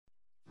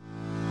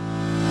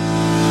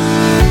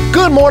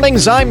Good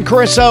mornings, I'm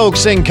Chris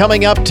Oakes, and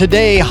coming up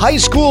today, high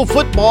school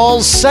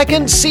football's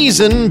second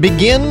season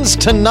begins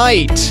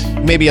tonight.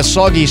 Maybe a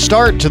soggy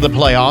start to the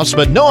playoffs,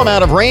 but no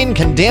amount of rain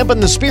can dampen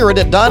the spirit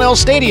at Donnell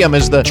Stadium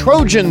as the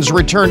Trojans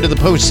return to the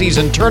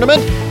postseason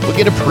tournament. We'll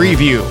get a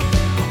preview.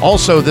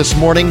 Also this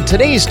morning,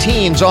 today's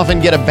teens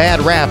often get a bad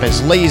rap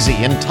as lazy,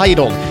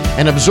 entitled,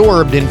 and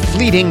absorbed in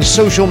fleeting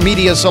social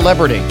media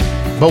celebrity.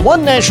 But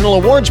one national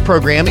awards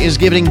program is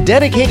giving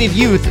dedicated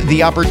youth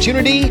the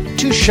opportunity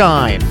to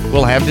shine.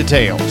 We'll have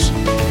details.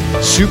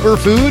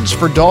 Superfoods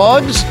for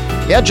dogs?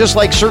 Yeah, just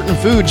like certain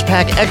foods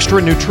pack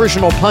extra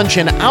nutritional punch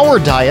in our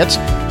diets,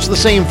 it's the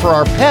same for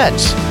our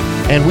pets.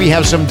 And we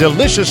have some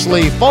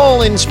deliciously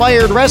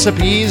fall-inspired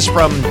recipes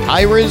from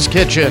Ira's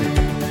Kitchen.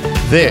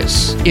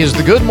 This is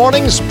the Good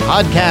Mornings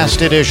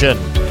Podcast Edition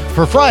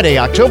for Friday,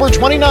 October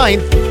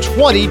 29th,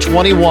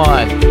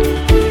 2021.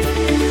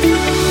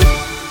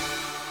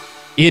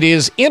 It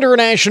is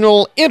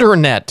International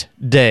Internet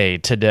Day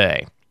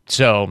today.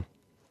 So,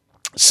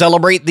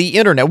 celebrate the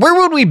internet. Where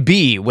would we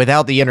be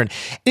without the internet?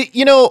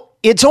 You know,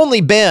 it's only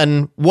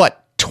been,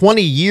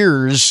 20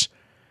 years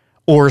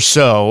or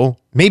so,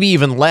 maybe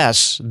even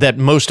less, that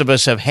most of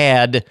us have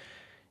had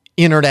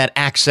internet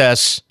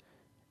access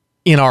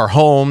in our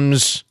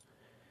homes.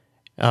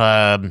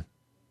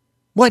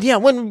 When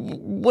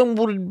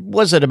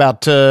was it?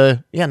 About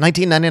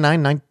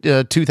 1999,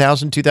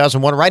 2000,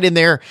 2001, right in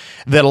there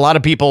that a lot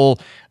of people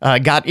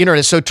got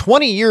internet. So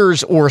 20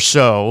 years or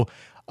so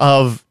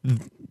of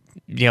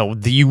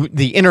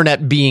the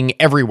internet being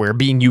everywhere,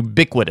 being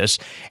ubiquitous.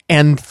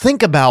 And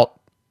think about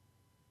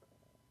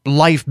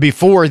life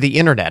before the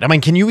internet. I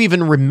mean, can you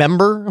even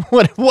remember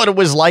what it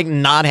was like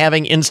not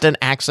having instant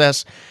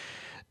access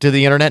to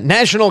the internet?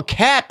 National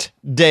Cat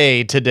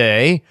Day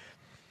today.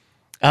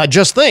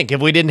 Just think,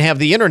 if we didn't have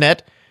the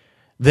internet,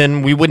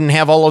 then we wouldn't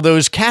have all of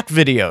those cat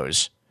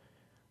videos.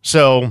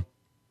 So,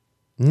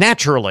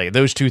 naturally,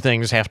 those two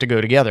things have to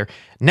go together.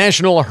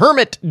 National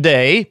Hermit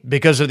Day.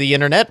 Because of the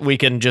internet, we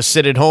can just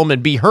sit at home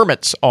and be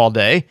hermits all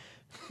day.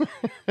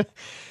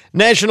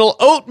 National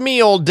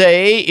Oatmeal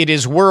Day. It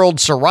is World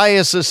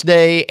Psoriasis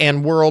Day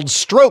and World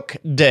Stroke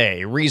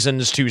Day.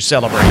 Reasons to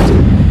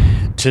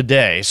celebrate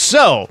today.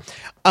 So,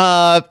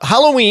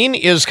 Halloween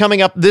is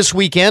coming up this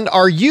weekend.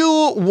 Are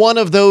you one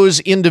of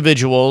those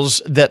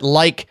individuals that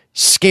like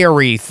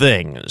scary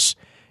things?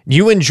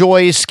 You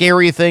enjoy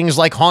scary things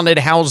like haunted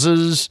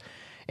houses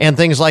and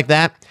things like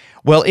that?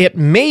 Well, it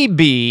may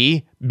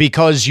be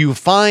because you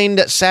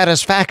find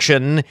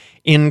satisfaction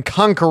in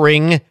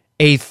conquering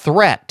a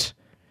threat.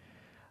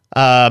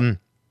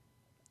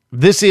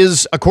 This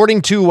is,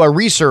 according to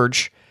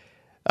research,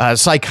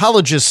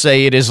 psychologists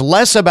say it is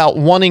less about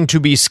wanting to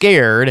be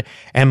scared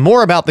and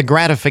more about the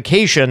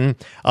gratification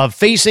of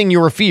facing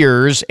your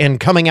fears and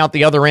coming out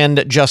the other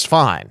end just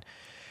fine.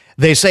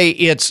 They say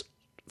it's,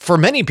 for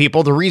many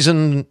people, the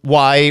reason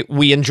why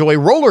we enjoy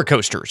roller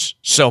coasters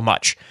so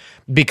much,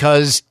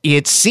 because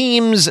it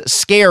seems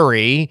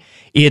scary,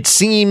 it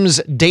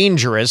seems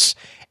dangerous,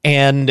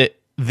 and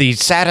the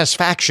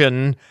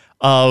satisfaction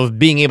of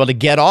being able to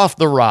get off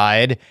the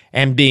ride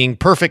and being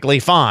perfectly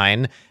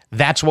fine,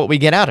 that's what we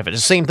get out of it.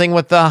 It's the same thing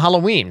with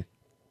Halloween.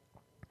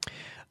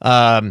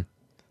 But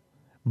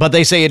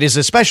they say it is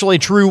especially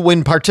true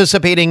when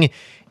participating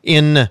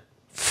in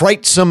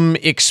frightsome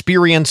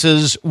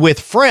experiences with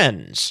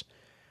friends.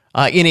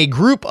 In a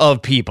group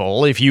of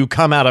people, if you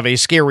come out of a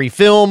scary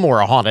film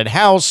or a haunted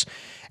house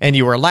and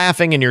you are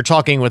laughing and you're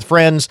talking with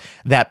friends,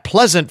 that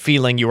pleasant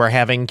feeling you are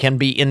having can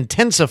be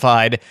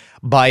intensified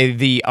by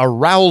the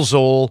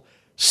arousal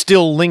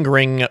still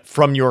lingering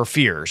from your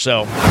fear.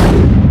 So,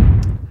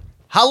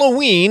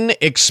 Halloween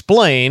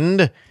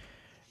explained,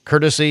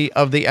 courtesy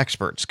of the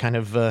experts. Kind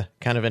of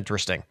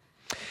interesting.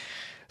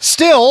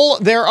 Still,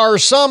 there are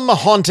some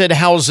haunted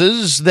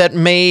houses that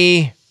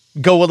may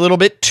go a little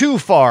bit too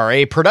far.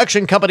 A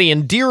production company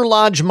in Deer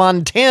Lodge,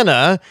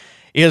 Montana,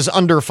 is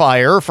under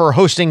fire for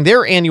hosting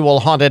their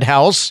annual haunted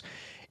house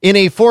in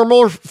a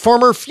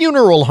former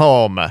funeral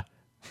home.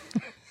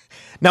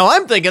 Now,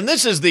 I'm thinking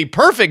this is the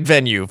perfect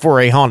venue for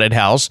a haunted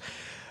house.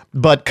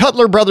 But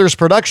Cutler Brothers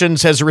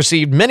Productions has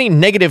received many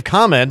negative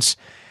comments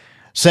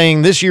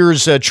saying this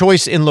year's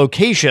choice in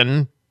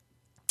location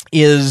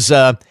is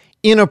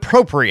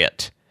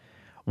inappropriate.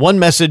 One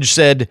message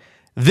said,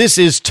 "This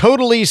is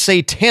totally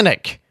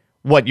satanic,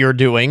 what you're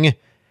doing,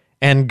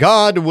 and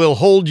God will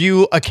hold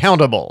you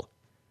accountable."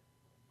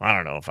 I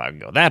don't know if I can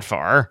go that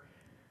far.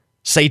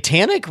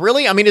 Satanic?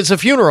 Really? I mean, it's a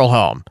funeral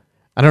home.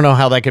 I don't know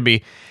how that could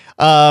be.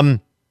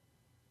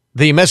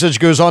 The message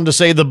goes on to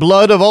say, "The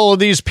blood of all of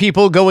these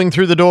people going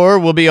through the door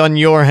will be on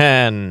your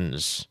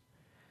hands."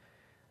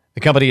 The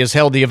company has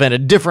held the event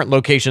at different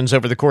locations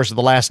over the course of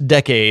the last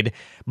decade,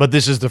 but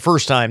this is the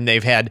first time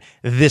they've had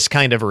this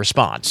kind of a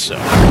response. So,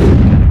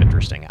 kind of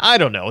interesting. I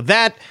don't know.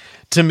 That,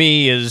 to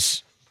me,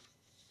 is...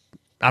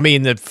 I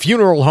mean, the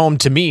funeral home,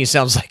 to me,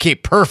 sounds like a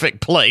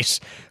perfect place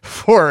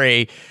for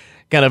a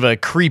kind of a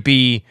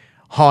creepy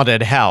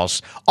haunted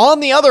house.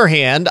 On the other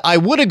hand, I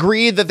would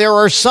agree that there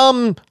are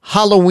some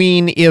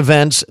Halloween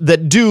events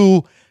that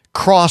do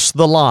cross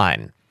the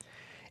line.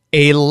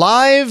 A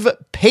live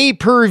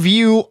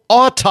pay-per-view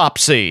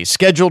autopsy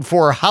scheduled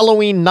for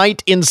Halloween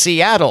night in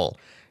Seattle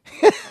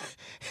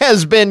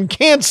has been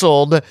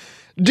canceled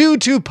due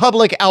to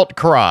public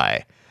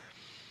outcry.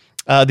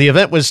 The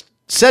event was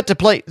set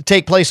to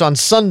take place on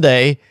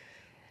Sunday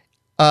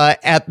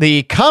at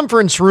the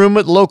conference room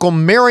at local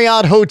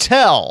Marriott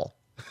Hotel.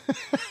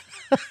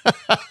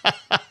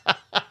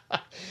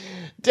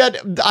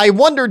 I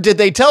wonder, did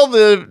they tell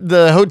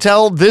the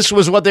hotel this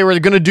was what they were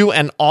going to do,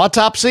 an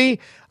autopsy?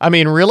 I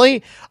mean,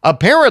 really?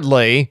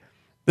 Apparently,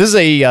 this is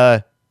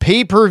a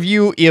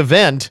pay-per-view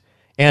event,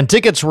 and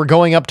tickets were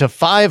going up to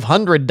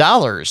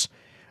 $500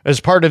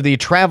 as part of the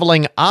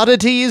Traveling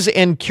Oddities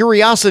and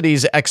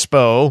Curiosities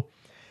Expo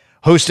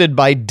hosted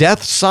by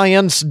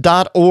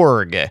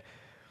deathscience.org.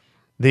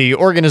 The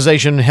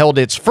organization held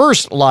its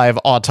first live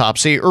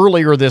autopsy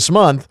earlier this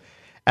month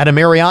at a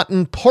Marriott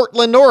in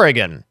Portland,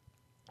 Oregon.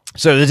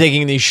 So they're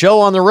taking the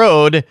show on the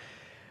road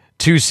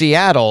to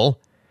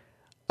Seattle.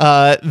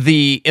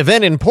 The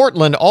event in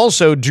Portland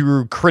also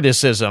drew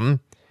criticism.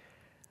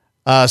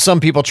 Some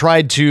people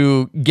tried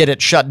to get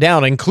it shut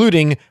down,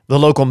 including the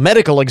local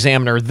medical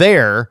examiner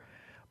there,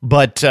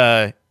 but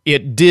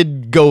it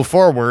did go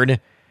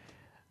forward.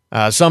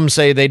 Some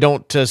say they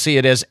don't see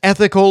it as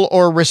ethical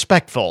or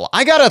respectful.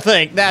 I gotta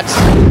think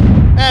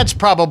that's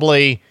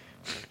probably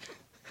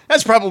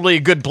a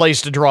good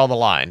place to draw the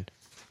line.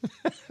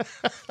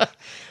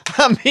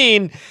 I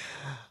mean,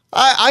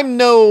 I'm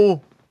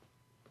not,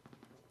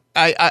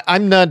 I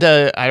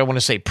don't want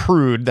to say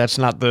prude. That's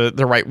not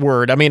the right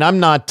word. I mean, I'm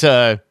not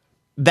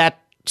that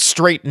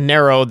straight and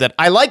narrow that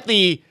I like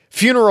the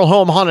funeral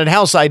home haunted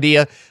house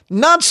idea.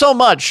 Not so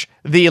much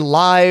the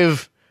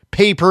live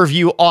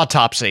pay-per-view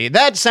autopsy.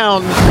 That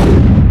sounds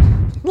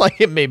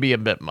like it may be a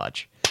bit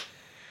much.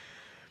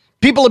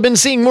 People have been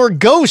seeing more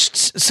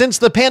ghosts since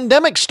the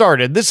pandemic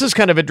started. This is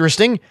kind of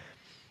interesting.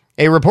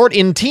 A report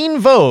in Teen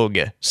Vogue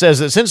says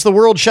that since the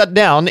world shut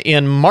down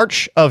in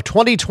March of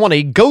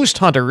 2020, ghost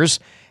hunters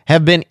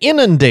have been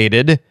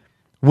inundated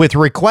with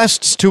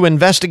requests to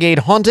investigate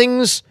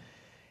hauntings,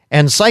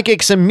 and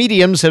psychics and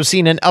mediums have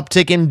seen an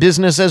uptick in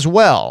business as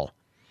well.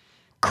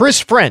 Chris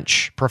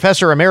French,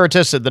 professor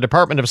emeritus at the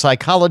Department of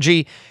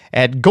Psychology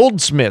at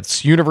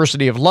Goldsmiths,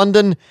 University of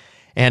London,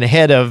 and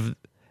head of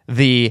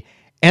the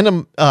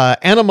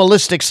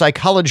Animalistic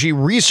Psychology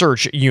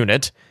Research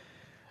Unit,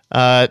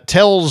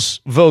 tells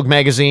Vogue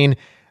magazine,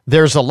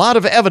 there's a lot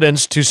of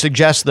evidence to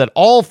suggest that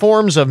all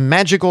forms of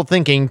magical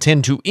thinking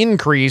tend to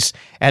increase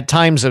at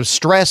times of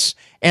stress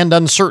and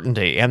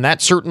uncertainty, and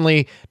that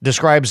certainly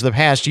describes the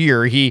past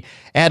year. He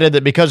added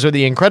that because of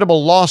the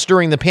incredible loss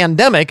during the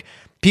pandemic,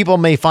 people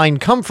may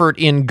find comfort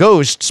in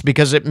ghosts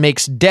because it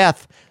makes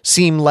death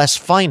seem less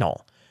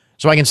final.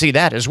 So I can see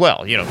that as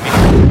well. You know,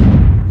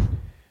 people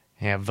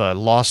have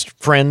lost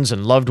friends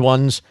and loved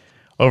ones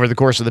over the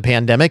course of the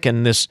pandemic,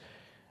 and this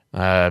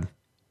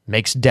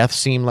makes death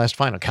seem less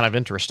final. Kind of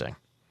interesting.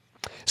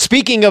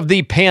 Speaking of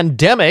the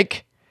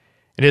pandemic,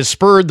 it has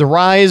spurred the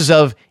rise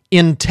of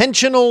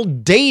intentional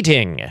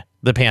dating,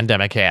 the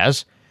pandemic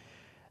has.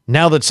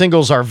 Now that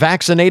singles are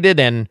vaccinated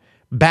and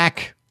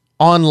back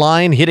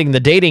online hitting the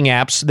dating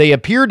apps, they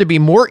appear to be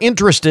more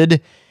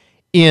interested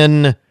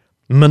in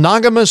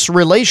monogamous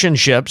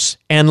relationships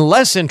and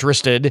less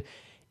interested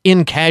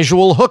in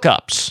casual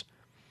hookups.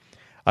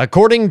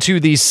 According to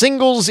the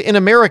Singles in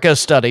America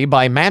study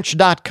by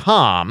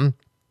Match.com,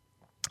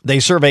 they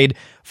surveyed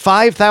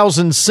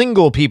 5,000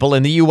 single people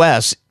in the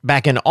U.S.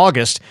 back in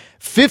August.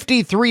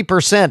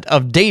 53%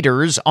 of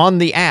daters on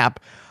the app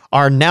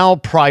are now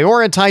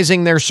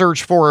prioritizing their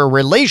search for a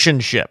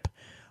relationship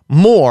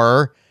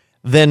more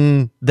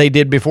than they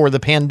did before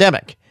the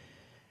pandemic.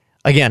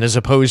 Again, as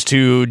opposed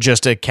to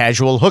just a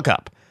casual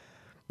hookup.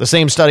 The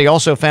same study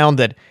also found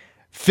that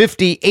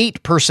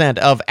 58%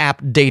 of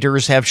app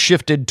daters have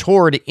shifted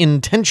toward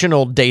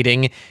intentional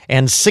dating,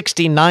 and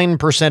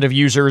 69% of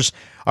users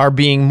are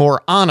being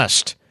more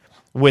honest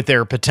with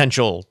their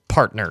potential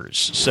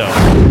partners. So,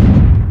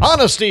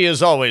 honesty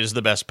is always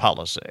the best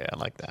policy. I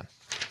like that.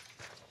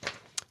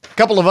 A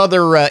couple of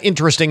other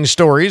interesting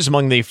stories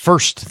among the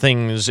first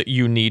things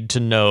you need to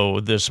know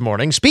this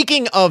morning.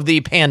 Speaking of the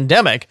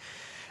pandemic,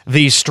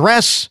 the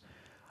stress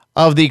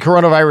of the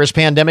coronavirus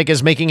pandemic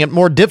is making it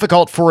more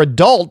difficult for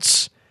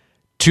adults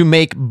to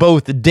make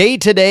both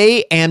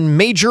day-to-day and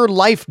major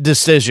life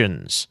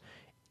decisions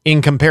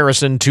in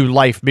comparison to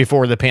life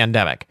before the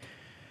pandemic.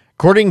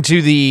 According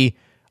to the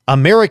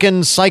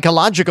American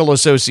Psychological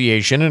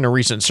Association in a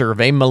recent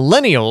survey,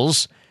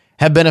 millennials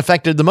have been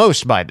affected the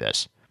most by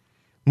this.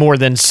 More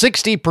than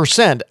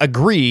 60%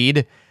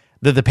 agreed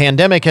that the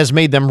pandemic has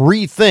made them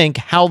rethink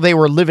how they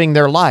were living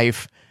their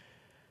life.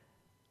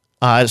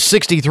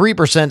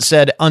 63%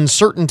 said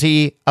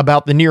uncertainty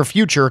about the near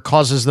future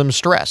causes them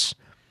stress.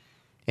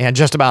 And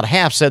just about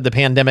half said the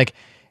pandemic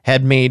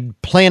had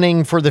made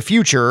planning for the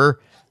future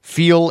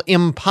feel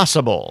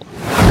impossible.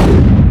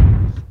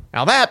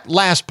 Now, that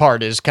last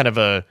part is kind of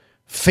a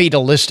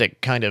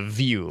fatalistic kind of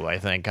view, I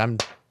think. I'm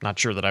not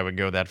sure that I would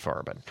go that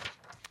far, but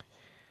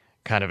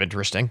kind of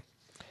interesting.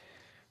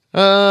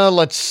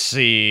 Let's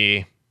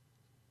see.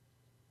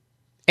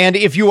 And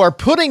if you are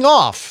putting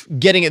off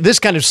getting it, this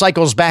kind of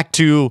cycles back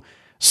to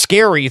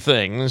scary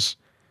things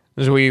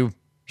as we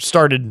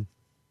started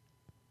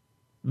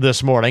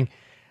this morning.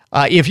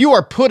 If you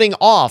are putting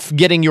off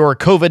getting your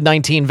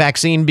COVID-19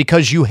 vaccine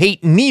because you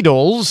hate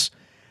needles,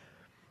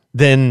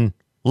 then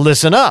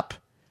listen up.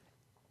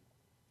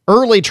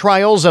 Early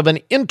trials of an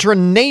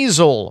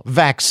intranasal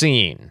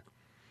vaccine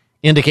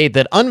indicate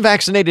that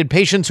unvaccinated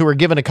patients who are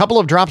given a couple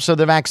of drops of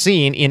the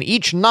vaccine in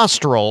each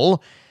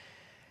nostril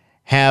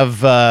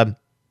have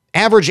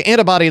average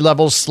antibody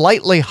levels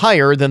slightly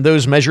higher than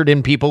those measured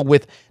in people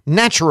with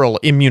natural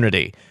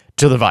immunity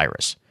to the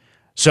virus.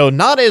 So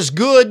not as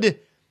good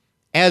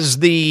as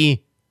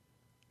the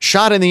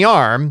shot in the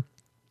arm,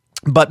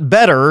 but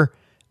better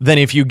than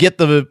if you get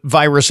the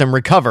virus and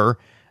recover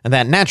and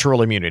that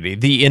natural immunity.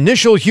 The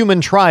initial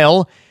human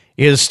trial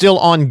is still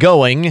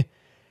ongoing,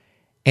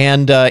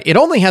 and it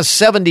only has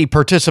 70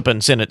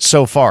 participants in it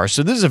so far.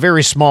 So this is a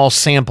very small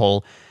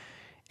sample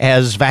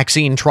as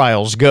vaccine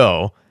trials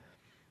go.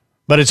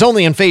 But it's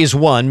only in phase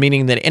 1,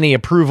 meaning that any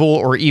approval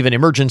or even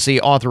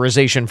emergency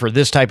authorization for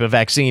this type of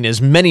vaccine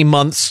is many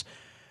months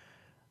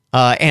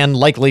and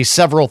likely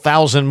several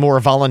thousand more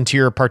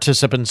volunteer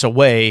participants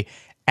away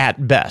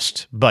at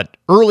best. But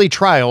early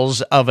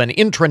trials of an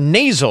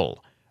intranasal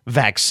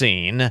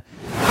vaccine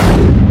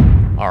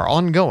are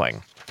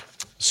ongoing,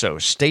 so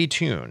stay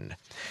tuned.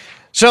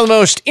 So the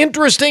most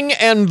interesting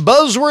and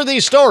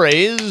buzzworthy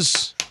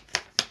stories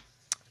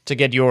to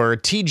get your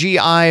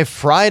TGI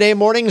Friday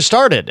morning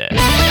started.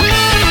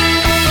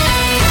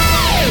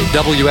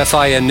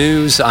 WFIN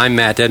News, I'm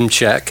Matt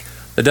Demchek.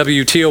 The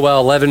WTOL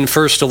 11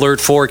 First Alert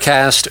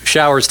forecast: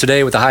 showers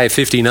today with a high of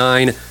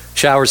 59,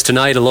 showers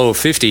tonight, a low of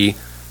 50.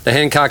 The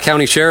Hancock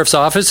County Sheriff's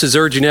Office is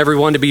urging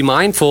everyone to be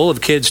mindful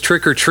of kids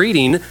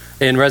trick-or-treating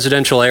in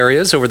residential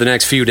areas over the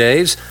next few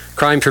days.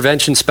 Crime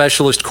prevention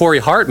specialist Corey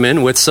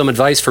Hartman with some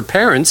advice for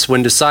parents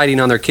when deciding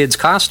on their kids'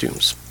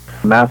 costumes.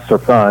 Masks are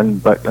fun,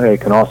 but they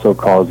can also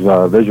cause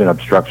vision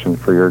obstruction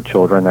for your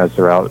children as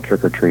they're out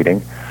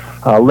trick-or-treating.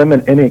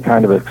 Limit any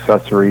kind of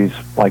accessories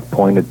like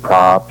pointed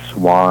props,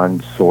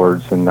 wands,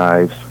 swords, and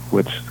knives,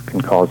 which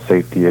can cause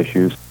safety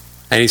issues.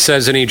 And he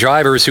says any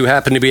drivers who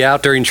happen to be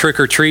out during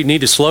trick-or-treat need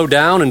to slow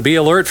down and be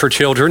alert for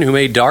children who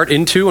may dart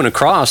into and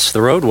across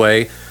the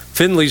roadway.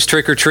 Findley's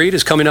trick-or-treat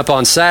is coming up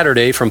on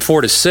Saturday from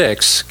 4 to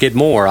 6. Get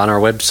more on our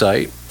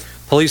website.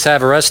 Police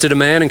have arrested a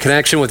man in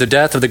connection with the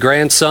death of the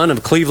grandson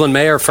of Cleveland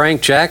Mayor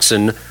Frank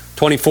Jackson.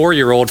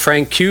 24-year-old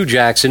Frank Q.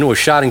 Jackson was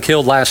shot and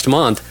killed last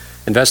month.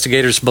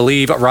 Investigators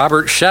believe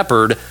Robert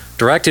Shepard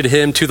directed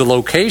him to the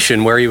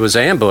location where he was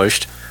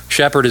ambushed.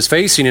 Shepard is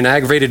facing an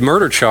aggravated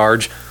murder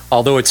charge,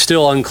 although it's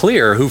still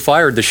unclear who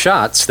fired the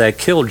shots that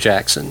killed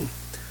Jackson.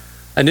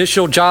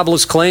 Initial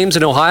jobless claims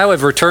in Ohio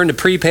have returned to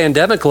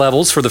pre-pandemic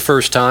levels for the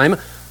first time,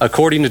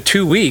 according to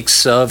 2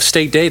 weeks of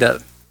state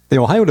data. The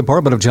Ohio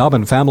Department of Job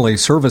and Family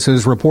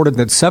Services reported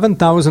that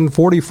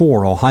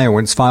 7,044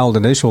 Ohioans filed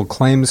initial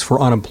claims for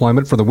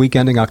unemployment for the week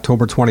ending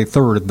October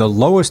 23rd, the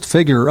lowest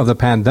figure of the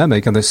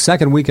pandemic, and the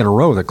second week in a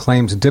row that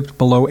claims dipped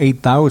below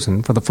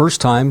 8,000 for the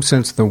first time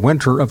since the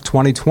winter of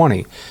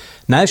 2020.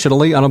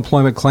 Nationally,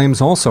 unemployment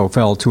claims also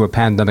fell to a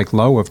pandemic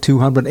low of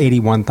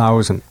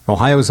 281,000.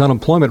 Ohio's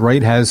unemployment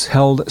rate has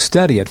held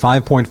steady at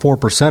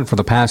 5.4% for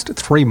the past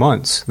 3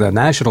 months. The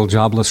national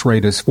jobless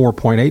rate is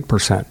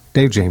 4.8%.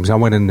 Dave James,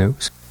 ONN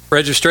News.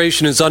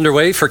 Registration is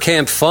underway for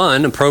Camp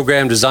Fun, a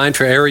program designed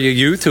for area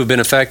youth who have been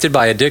affected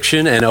by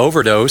addiction and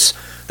overdose.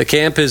 The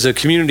camp is a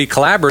community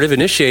collaborative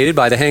initiated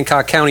by the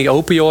Hancock County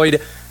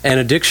Opioid and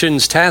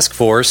Addictions Task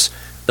Force.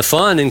 The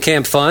Fun in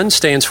Camp Fun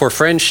stands for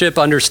Friendship,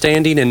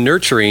 Understanding, and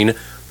Nurturing.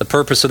 The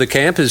purpose of the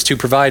camp is to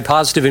provide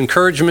positive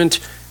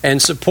encouragement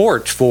and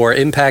support for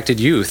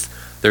impacted youth.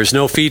 There's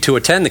no fee to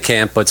attend the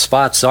camp, but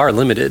spots are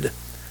limited.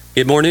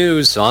 Get more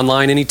news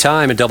online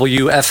anytime at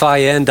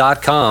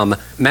WFIN.com.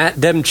 Matt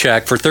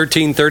Demchek for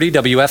 1330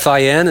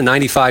 WFIN and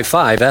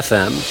 95.5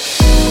 FM.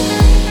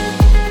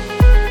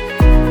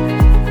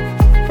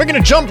 We're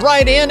going to jump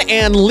right in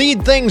and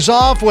lead things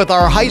off with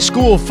our high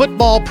school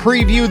football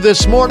preview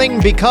this morning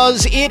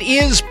because it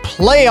is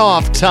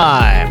playoff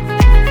time.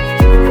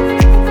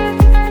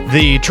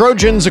 The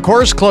Trojans, of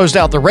course, closed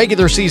out the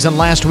regular season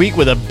last week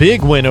with a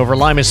big win over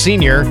Lima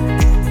Senior,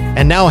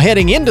 and now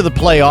heading into the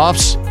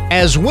playoffs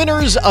as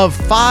winners of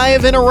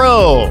 5 in a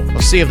row.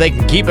 We'll see if they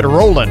can keep it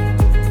rolling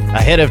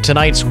ahead of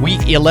tonight's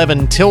Week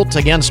 11 tilt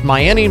against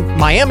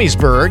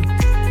Miamisburg.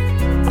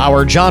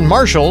 Our John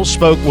Marshall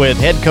spoke with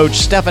head coach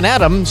Stephen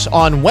Adams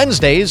on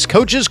Wednesday's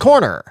Coach's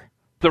Corner.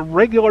 The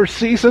regular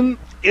season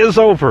is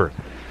over.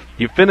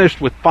 You finished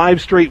with 5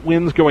 straight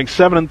wins, going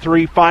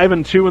 7-3,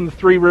 5-2 in the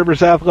Three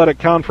Rivers Athletic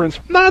Conference.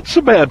 Not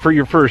so bad for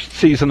your first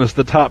season as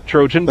the top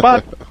Trojan,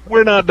 but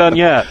we're not done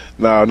yet.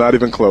 No, not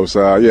even close.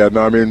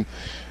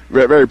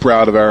 Very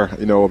proud of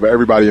of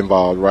everybody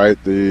involved, right?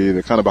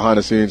 The kind of behind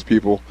the scenes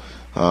people,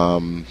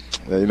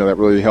 that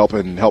really help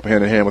hand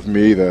in hand with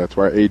me, to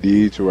our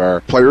AD, to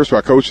our players, to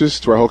our coaches,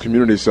 to our whole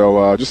community.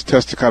 So just a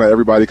test to kind of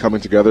everybody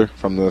coming together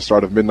from the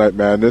start of Midnight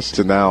Madness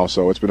to now.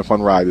 So it's been a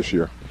fun ride this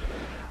year.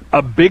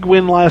 A big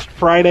win last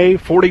Friday,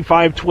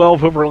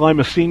 45-12 over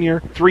Lima Senior.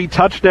 3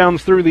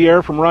 touchdowns through the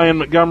air from Ryan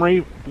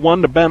Montgomery,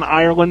 1 to Ben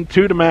Ireland,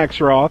 2 to Max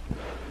Roth.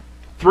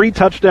 3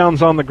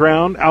 touchdowns on the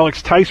ground.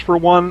 Alex Tice for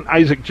 1,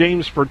 Isaac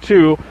James for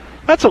 2.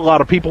 That's a lot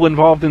of people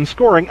involved in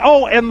scoring.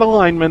 Oh, and the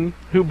lineman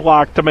who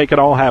blocked to make it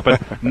all happen.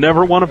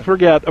 Never want to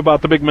forget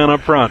about the big men up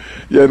front.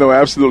 Yeah, no,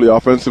 absolutely.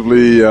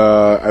 Offensively,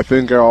 I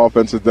think our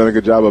offense has done a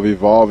good job of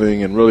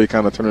evolving and really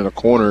kind of turning a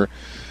corner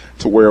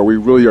to where we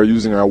really are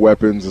using our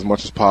weapons as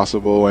much as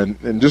possible.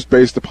 And just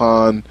based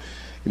upon,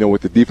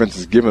 what the defense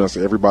has given us,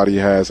 everybody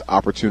has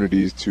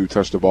opportunities to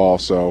touch the ball.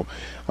 So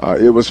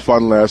it was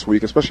fun last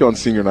week, especially on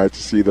senior night,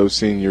 to see those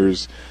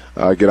seniors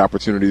get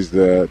opportunities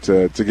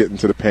to get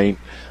into the paint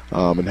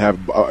and have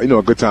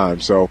a good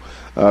time. So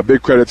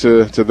big credit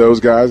to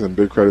those guys, and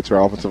big credit to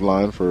our offensive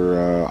line for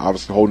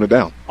obviously holding it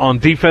down. On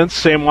defense,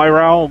 Sam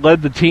Wyrau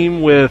led the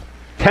team with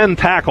 10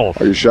 tackles.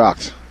 Are you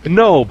shocked?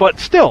 No, but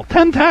still,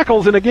 10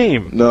 tackles in a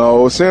game.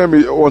 No,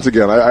 Sammy, once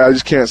again, I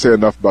just can't say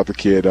enough about the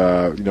kid.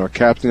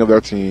 Captain of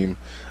their team,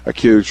 a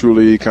kid who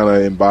truly kind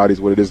of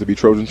embodies what it is to be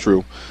Trojan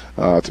true,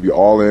 to be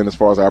all in as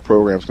far as our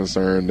program's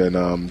concerned,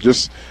 and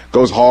just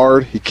goes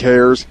hard. He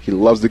cares. He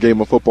loves the game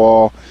of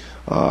football.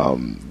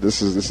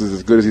 This is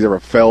as good as he's ever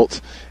felt,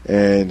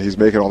 and he's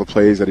making all the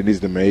plays that he needs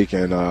to make,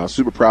 and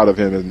super proud of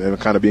him and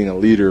kind of being a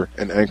leader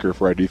and anchor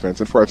for our defense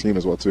and for our team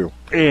as well, too.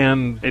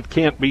 And it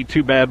can't be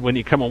too bad when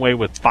you come away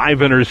with 5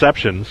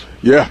 interceptions.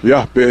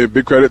 Yeah.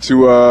 Big credit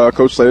to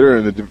Coach Slater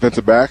and the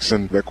defensive backs,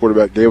 and that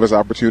quarterback gave us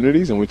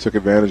opportunities, and we took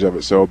advantage of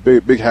it. So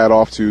big hat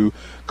off to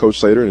Coach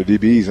Slater and the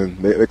DBs, and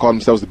they call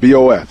themselves the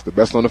BOF, the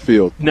best on the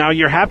field. Now,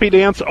 your happy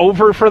dance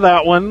over for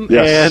that one,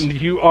 yes. And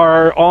you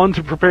are on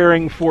to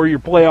preparing for your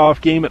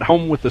playoff game at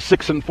home with the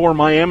 6-4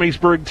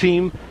 Miamisburg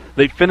team.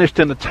 They finished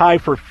in a tie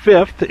for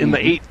 5th in the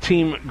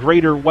 8-team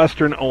Greater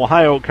Western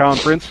Ohio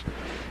Conference.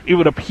 It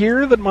would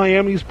appear that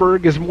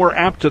Miamisburg is more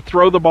apt to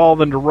throw the ball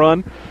than to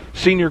run.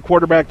 Senior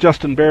quarterback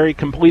Justin Berry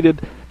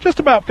completed just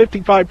about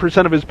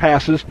 55% of his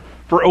passes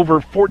for over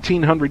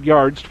 1,400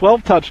 yards,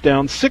 12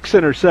 touchdowns, 6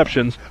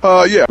 interceptions.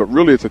 Yeah, but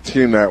really it's a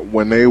team that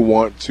when they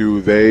want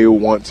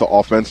to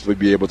offensively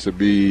be able to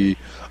be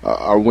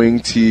a wing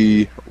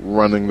T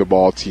running the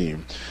ball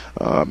team.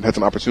 Had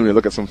some opportunity to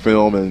look at some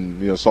film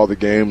and saw the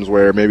games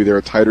where maybe there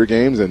were tighter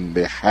games and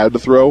they had to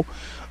throw.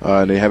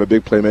 And they have a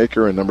big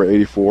playmaker in number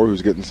 84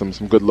 who's getting some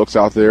good looks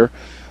out there.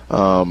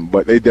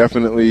 But they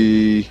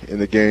definitely, in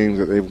the games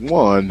that they've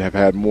won, have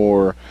had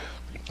more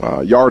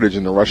yardage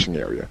in the rushing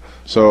area.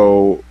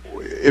 So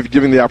if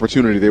given the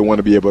opportunity, they want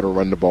to be able to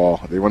run the ball.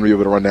 They want to be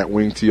able to run that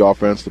wing T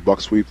offense, the buck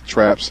sweep, the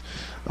traps.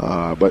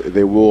 But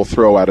they will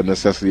throw out of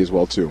necessity as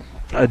well, too.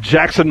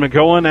 Jackson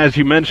McGowan, as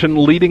you mentioned,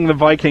 leading the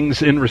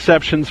Vikings in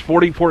receptions,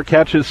 44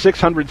 catches,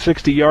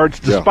 660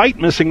 yards, despite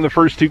missing the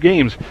first 2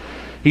 games.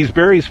 He's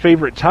Barry's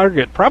favorite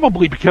target,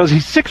 probably because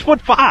he's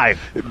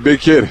 6'5".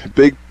 Big kid,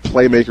 big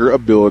playmaker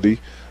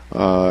ability,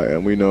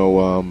 and we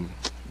know,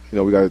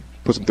 we got to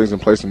put some things in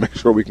place to make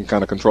sure we can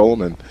kind of control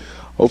him and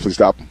hopefully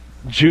stop him.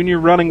 Junior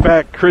running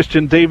back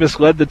Christian Davis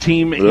led the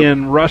team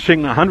in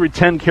rushing,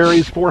 110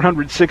 carries,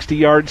 460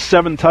 yards,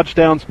 7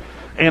 touchdowns.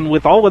 And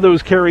with all of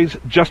those carries,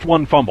 just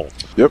 1 fumble.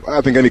 Yep,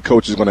 I think any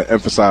coach is going to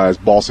emphasize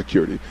ball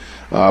security.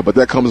 But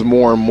that comes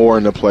more and more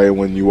into play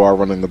when you are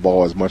running the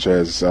ball as much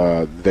as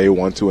they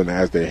want to and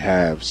as they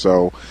have.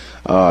 So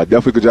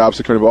definitely good job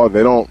securing the ball.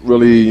 They don't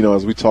really,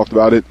 as we talked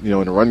about it, in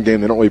the run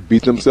game, they don't really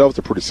beat themselves.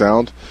 They're pretty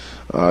sound.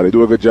 They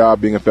do a good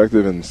job being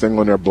effective and staying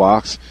on their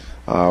blocks.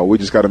 We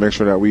just got to make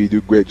sure that we do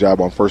a great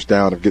job on first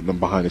down of getting them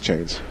behind the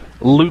chains.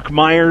 Luke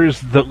Myers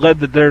that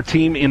led their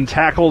team in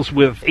tackles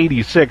with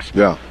 86.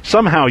 Yeah.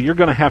 Somehow you're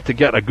going to have to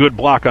get a good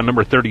block on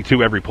number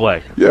 32 every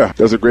play. Yeah,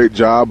 does a great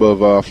job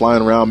of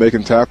flying around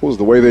making tackles.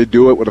 The way they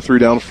do it with a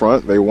 3-down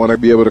front, they want to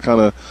be able to kind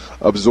of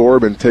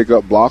absorb and take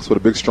up blocks with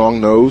a big,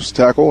 strong nose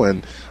tackle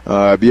and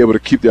be able to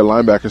keep their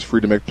linebackers free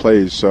to make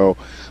plays. So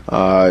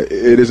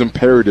it is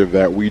imperative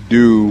that we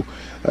do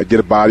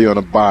get a body on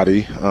a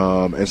body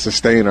and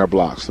sustain our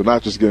blocks. So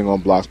not just getting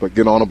on blocks, but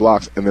get on the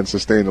blocks and then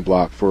sustain the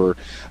block for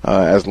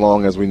as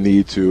long as we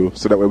need to,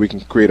 so that way we can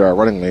create our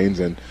running lanes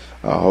and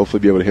hopefully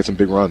be able to hit some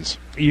big runs.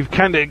 You've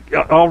kind of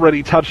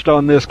already touched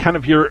on this, kind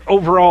of your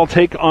overall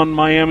take on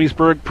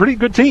Miamisburg. Pretty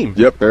good team.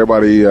 Yep,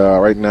 everybody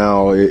right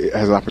now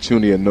has an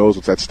opportunity and knows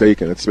what's at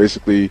stake, and it's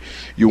basically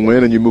you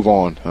win and you move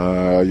on.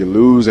 You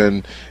lose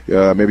and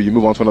maybe you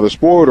move on to another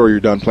sport or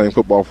you're done playing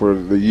football for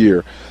the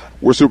year.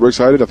 we're super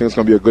excited. I think it's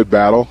going to be a good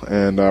battle,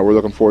 and we're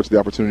looking forward to the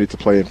opportunity to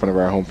play in front of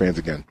our home fans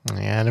again.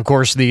 And of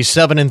course, the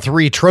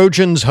 7-3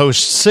 Trojans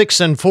host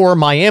 6-4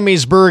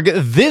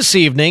 Miamisburg this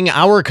evening.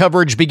 Our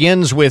coverage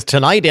begins with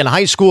Tonight in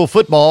High School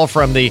Football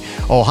from the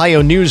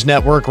Ohio News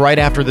Network right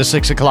after the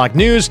 6 o'clock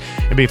news.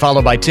 It'll be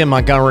followed by Tim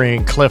Montgomery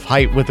and Cliff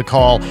Height with the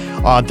call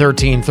on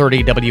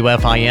 1330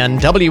 WFIN,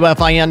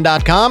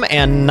 WFIN.com,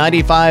 and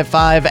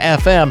 95.5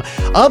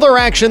 FM. Other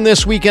action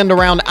this weekend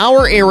around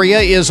our area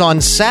is on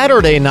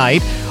Saturday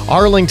night.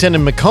 Arlington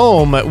and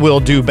Macomb will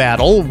do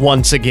battle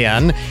once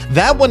again.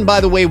 That one, by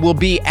the way, will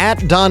be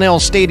at Donnell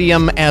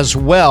Stadium as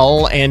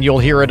well, and you'll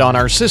hear it on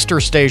our sister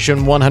station,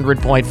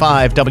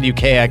 100.5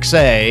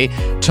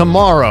 WKXA,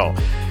 tomorrow.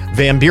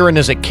 Van Buren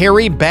is at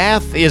Cary.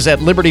 Bath is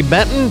at Liberty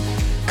Benton.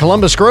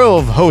 Columbus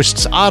Grove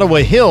hosts Ottawa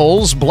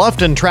Hills.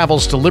 Bluffton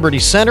travels to Liberty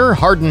Center.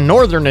 Hardin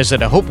Northern is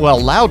at Hopewell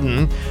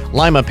Loudon.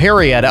 Lima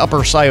Perry at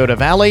Upper Scioto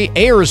Valley.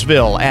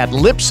 Ayersville at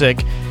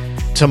Lipsick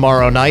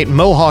tomorrow night.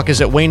 Mohawk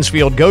is at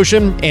Waynesfield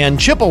Goshen, and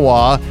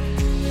Chippewa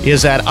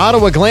is at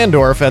Ottawa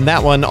Glandorf, and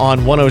that one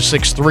on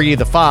 106.3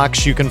 The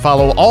Fox. You can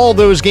follow all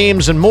those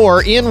games and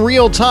more in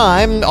real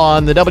time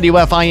on the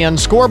WFIN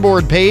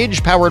scoreboard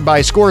page, powered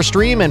by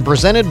ScoreStream and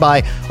presented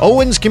by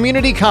Owens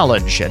Community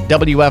College at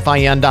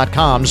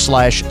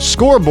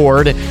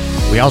WFIN.com/scoreboard.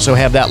 We also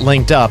have that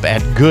linked up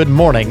at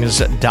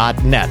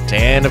goodmornings.net.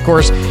 And of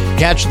course,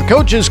 catch the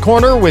Coach's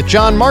Corner with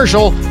John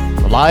Marshall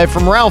live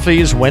from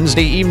Ralphie's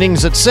Wednesday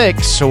evenings at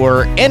 6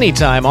 or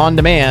anytime on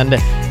demand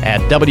at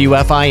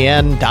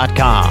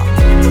WFIN.com.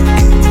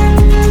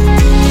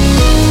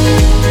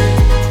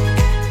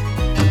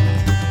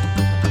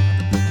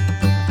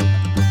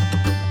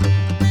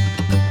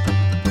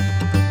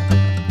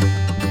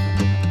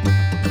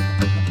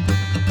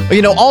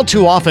 You know, all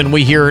too often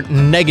we hear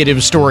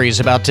negative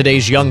stories about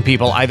today's young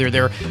people. Either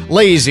they're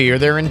lazy or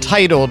they're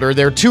entitled or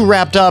they're too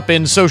wrapped up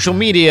in social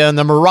media and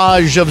the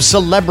mirage of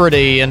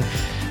celebrity, and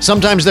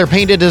sometimes they're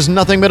painted as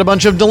nothing but a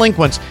bunch of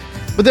delinquents.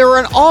 But there are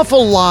an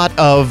awful lot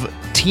of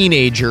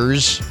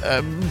teenagers,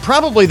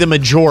 probably the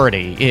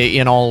majority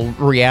in all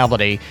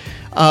reality,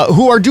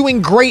 who are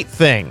doing great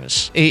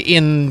things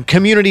in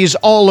communities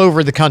all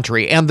over the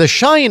country. And the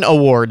Shine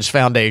Awards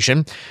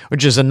Foundation,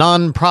 which is a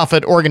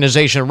nonprofit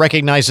organization that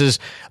recognizes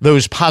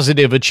those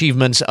positive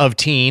achievements of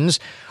teens,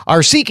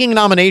 are seeking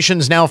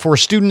nominations now for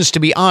students to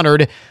be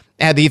honored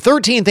at the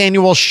 13th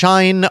Annual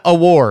Shine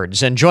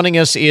Awards. And joining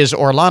us is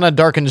Orlana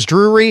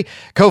Darkins-Drury,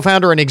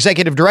 co-founder and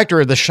executive director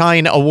of the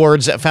Shine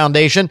Awards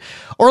Foundation.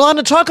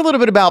 Orlana, talk a little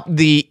bit about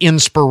the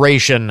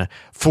inspiration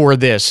for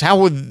this,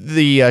 how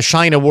the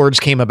Shine Awards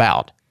came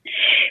about.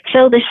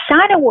 So the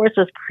Shine Awards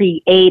was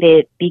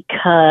created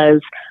because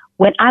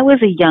when I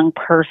was a young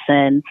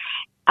person,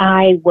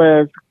 I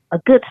was a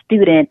good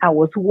student. I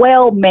was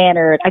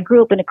well-mannered. I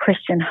grew up in a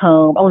Christian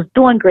home. I was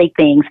doing great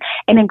things.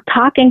 And in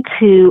talking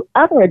to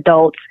other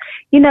adults,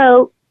 you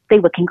know, they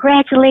would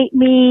congratulate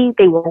me.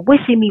 They were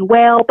wishing me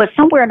well. But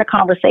somewhere in the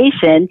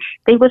conversation,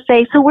 they would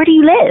say, so where do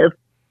you live?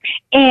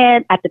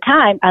 And at the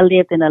time, I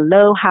lived in a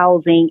low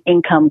housing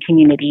income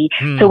community.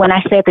 So when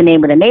I said the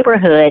name of the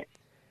neighborhood,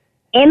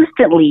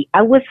 instantly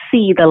I would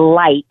see the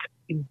light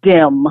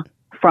dim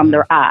from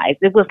their eyes.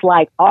 It was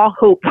like all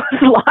hope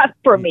was lost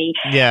for me.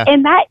 Yeah.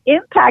 And that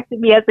impacted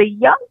me as a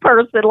young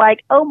person,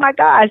 like, oh my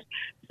gosh.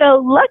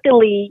 So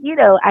luckily, you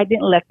know, I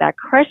didn't let that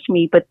crush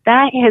me, but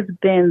that has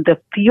been the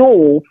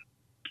fuel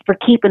for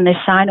keeping the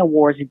Shine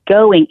Awards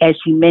going, as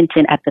you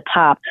mentioned at the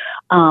top,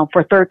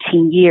 for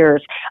 13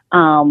 years.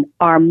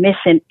 Our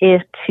mission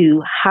is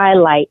to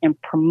highlight and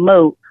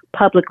promote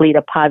publicly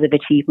the positive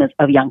achievements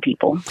of young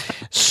people.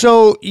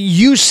 So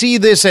you see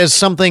this as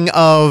something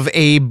of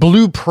a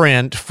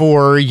blueprint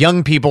for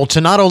young people to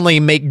not only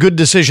make good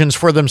decisions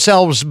for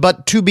themselves,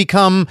 but to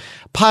become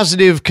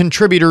positive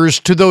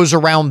contributors to those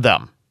around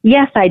them.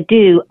 Yes, I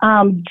do.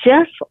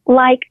 Just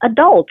like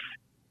adults,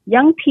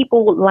 young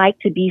people like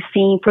to be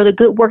seen for the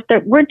good work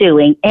that we're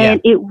doing.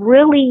 And it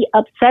really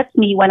upsets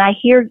me when I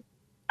hear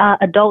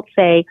adults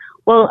say,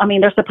 well, I mean,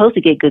 they're supposed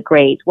to get good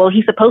grades. Well,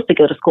 he's supposed to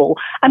go to school.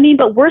 I mean,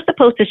 but we're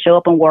supposed to show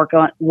up and work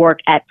on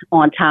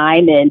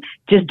time and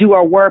just do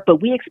our work,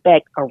 but we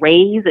expect a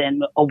raise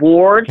and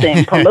awards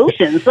and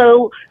promotions.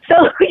 So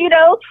you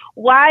know,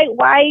 why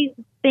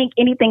think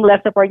anything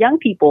less of our young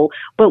people?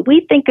 But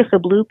we think it's a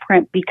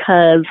blueprint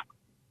because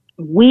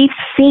we've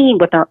seen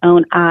with our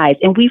own eyes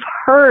and we've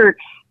heard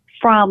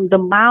from the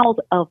mouths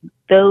of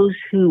those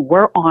who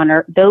were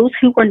honored, those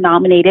who were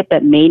nominated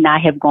but may not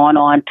have gone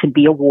on to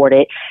be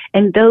awarded,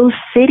 and those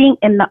sitting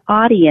in the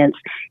audience,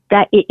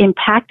 that it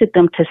impacted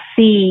them to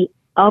see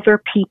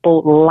other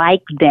people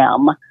like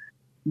them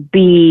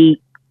be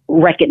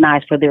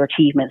recognized for their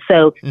achievements.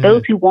 So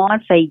those who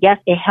won say, yes,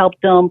 it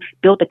helped them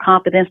build the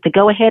confidence to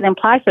go ahead and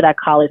apply for that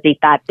college they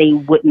thought they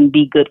wouldn't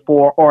be good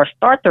for or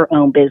start their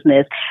own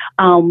business.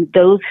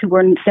 Those who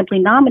were simply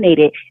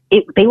nominated,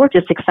 they were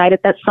just excited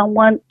that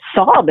someone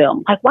saw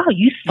them. Like, wow,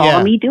 you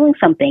saw me doing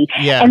something.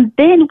 Yeah. And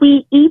then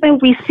we even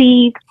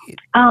received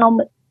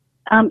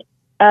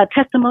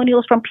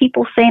testimonials from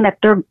people saying that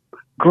their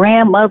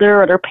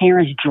grandmother or their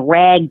parents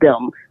dragged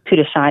them to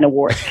the Shine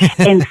Awards.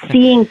 And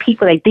seeing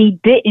people that they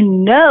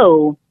didn't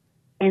know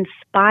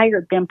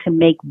inspired them to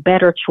make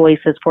better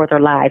choices for their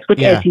lives,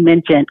 which, as you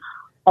mentioned,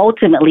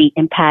 ultimately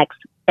impacts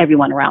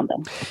everyone around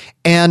them.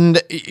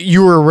 And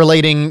you were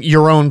relating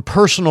your own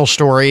personal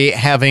story,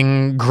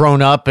 having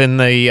grown up in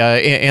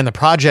the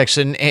projects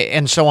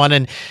and so on.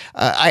 And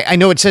I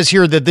know it says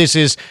here that this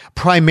is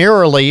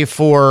primarily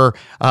for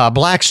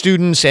Black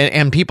students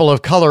and people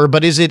of color,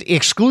 but is it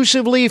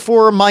exclusively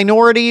for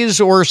minorities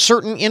or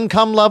certain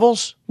income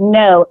levels?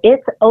 No,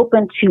 it's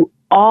open to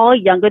all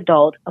young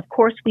adults. Of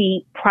course,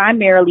 we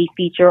primarily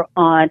feature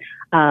on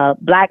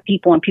Black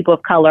people and people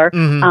of color.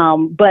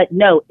 But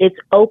no, it's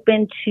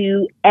open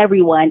to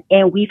everyone.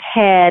 And we've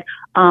had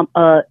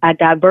a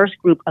diverse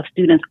group of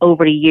students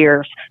over the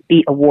years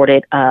be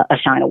awarded a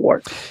Shine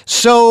Award.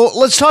 So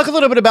let's talk a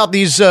little bit about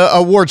these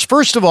awards.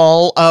 First of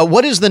all,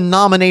 what is the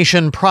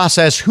nomination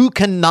process? Who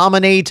can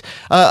nominate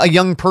a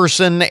young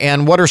person,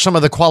 and what are some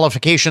of the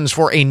qualifications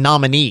for a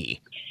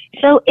nominee?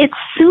 So it's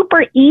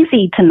super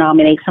easy to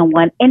nominate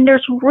someone, and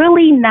there's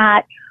really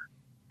not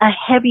a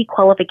heavy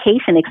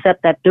qualification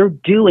except that they're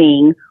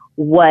doing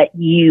what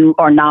you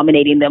are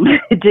nominating them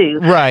to do.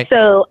 Right.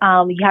 So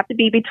you have to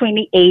be between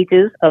the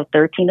ages of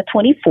 13 to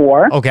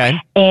 24. Okay.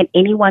 And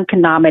anyone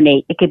can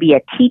nominate. It could be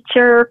a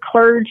teacher,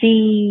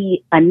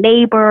 clergy, a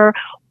neighbor.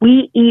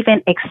 We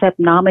even accept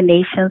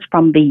nominations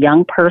from the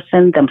young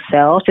person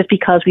themselves, just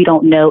because we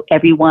don't know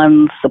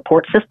everyone's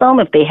support system,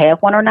 if they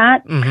have one or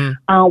not.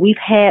 We've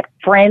had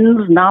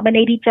friends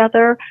nominate each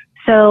other.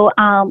 So,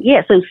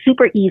 so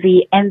super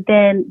easy. And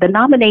then the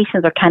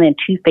nominations are kind of in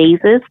two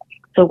phases.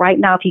 So right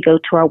now, if you go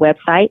to our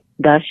website,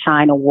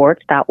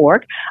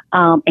 theshineawards.org,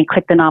 and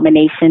click the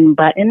nomination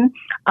button,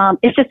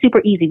 it's just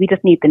super easy. We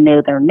just need to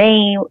know their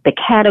name, the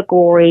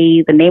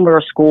category, the name of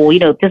their school,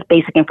 just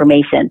basic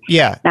information.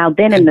 Yeah. Now,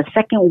 then in the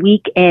second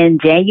week in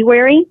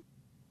January,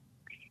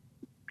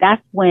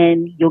 that's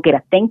when you'll get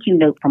a thank you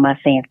note from us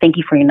saying, thank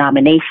you for your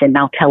nomination.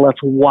 Now tell us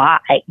why.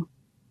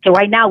 So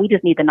right now, we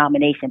just need the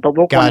nomination, but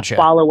we're going to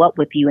follow up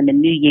with you in the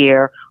new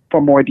year for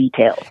more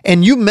details.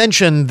 And you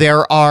mentioned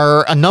there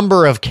are a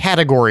number of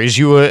categories.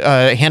 You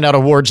hand out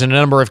awards in a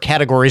number of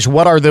categories.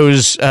 What are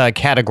those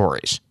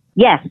categories?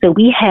 Yes, so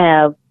we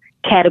have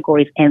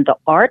categories in the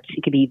arts.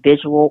 It could be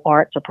visual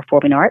arts or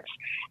performing arts,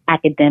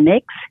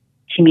 academics,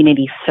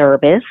 community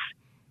service,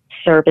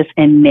 service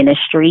and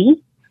ministry,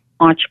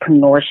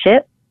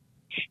 entrepreneurship,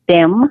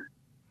 STEM,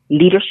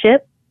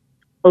 leadership,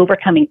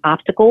 overcoming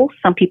obstacles.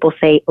 Some people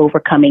say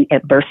overcoming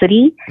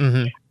adversity,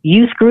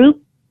 youth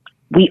group.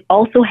 We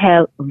also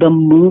have the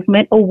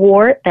Movement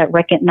Award that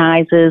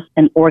recognizes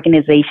an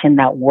organization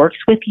that works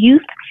with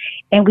youth.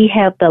 And we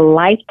have the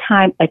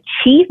Lifetime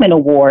Achievement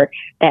Award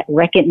that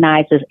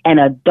recognizes an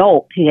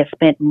adult who has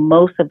spent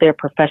most of their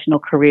professional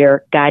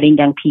career guiding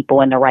young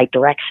people in the right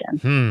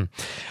direction.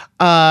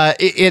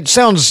 It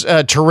sounds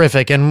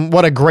terrific, and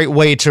what a great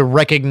way to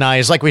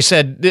recognize. Like we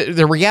said,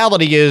 the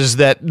reality is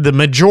that the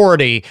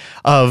majority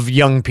of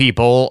young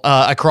people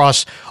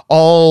across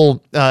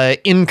all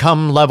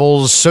income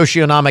levels,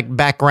 socioeconomic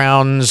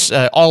backgrounds,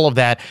 all of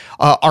that,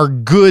 are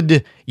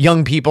good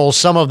young people.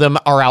 Some of them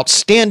are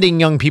outstanding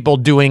young people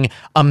doing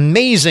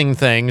amazing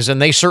things,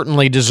 and they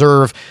certainly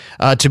deserve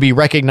to be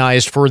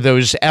recognized for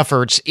those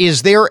efforts.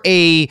 Is there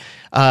a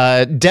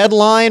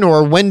deadline,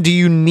 or when do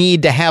you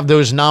need to have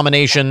those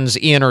nominations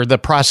in, or the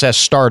process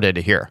started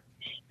here?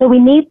 So we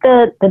need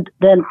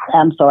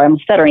I'm sorry, I'm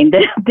stuttering.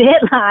 The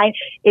deadline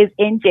is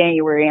in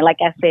January. And like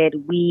I said,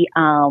 we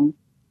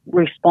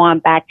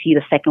respond back to you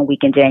the second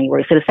week in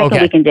January. So the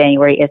second week in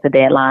January is the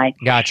deadline.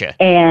 Gotcha.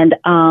 And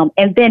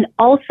then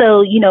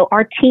also,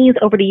 our teens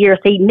over the years,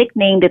 they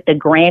nicknamed it the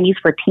Grammys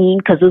for teen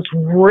because it's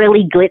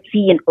really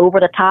glitzy and over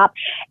the top.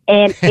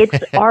 And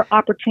it's our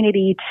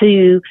opportunity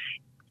to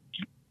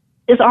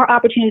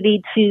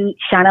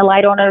shine a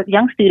light on our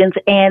young students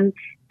and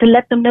to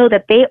let them know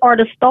that they are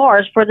the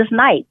stars for this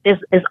night. This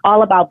is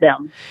all about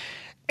them.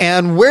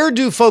 And where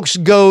do folks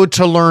go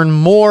to learn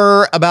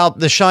more about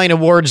the Shine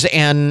Awards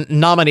and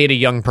nominate a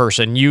young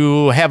person?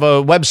 You have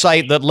a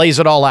website that lays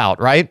it all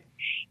out, right?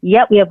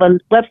 Yep, we have a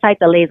website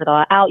that lays it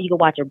all out. You can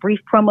watch a brief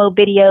promo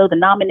video, the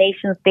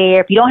nominations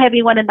there. If you don't have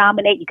anyone to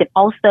nominate, you can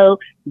also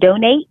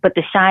donate. But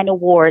the Shine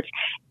Awards,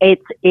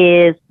 it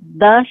is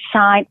the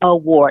Shine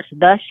Awards,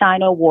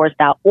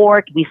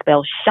 theshineawards.org. We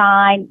spell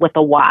shine with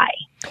a Y.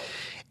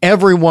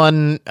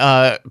 Everyone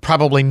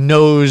probably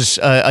knows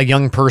a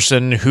young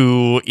person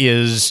who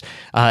is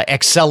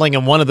excelling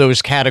in one of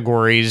those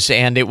categories,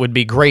 and it would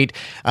be great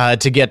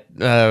to get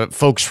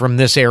folks from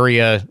this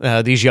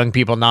area, these young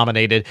people,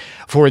 nominated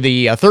for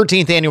the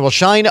 13th Annual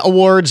Shine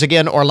Awards.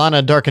 Again,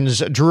 Orlana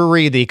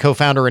Darkins-Drury, the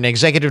co-founder and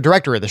executive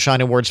director of the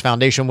Shine Awards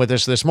Foundation, with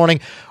us this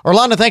morning.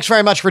 Orlana, thanks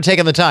very much for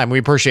taking the time. We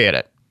appreciate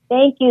it.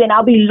 Thank you, and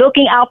I'll be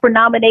looking out for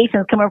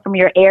nominations coming from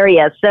your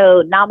area,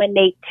 so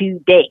nominate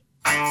today.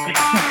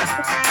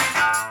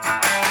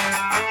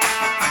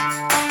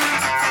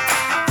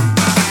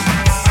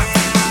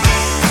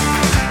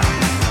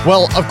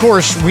 Well, of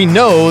course, we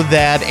know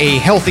that a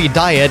healthy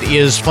diet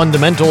is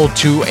fundamental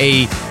to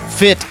a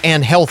fit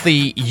and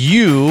healthy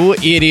you.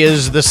 It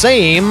is the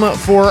same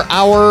for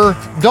our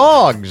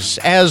dogs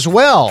as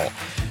well.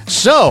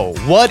 So,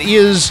 what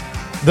is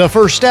the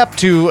first step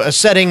to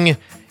setting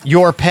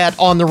your pet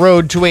on the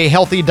road to a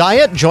healthy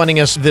diet?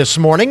 Joining us this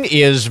morning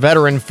is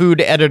veteran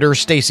food editor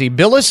Stacy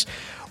Billis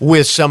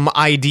with some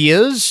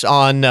ideas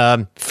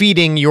on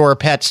feeding your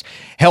pets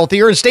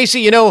healthier. And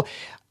Stacy,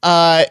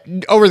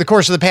 over the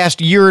course of the past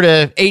year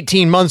to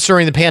 18 months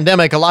during the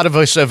pandemic, a lot of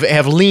us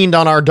have leaned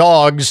on our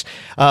dogs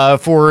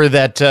for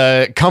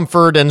that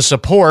comfort and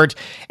support.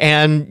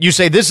 And you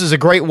say this is a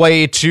great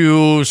way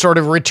to sort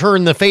of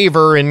return the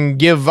favor and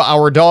give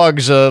our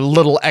dogs a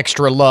little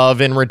extra love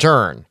in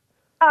return.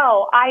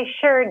 Oh, I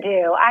sure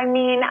do. I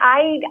mean,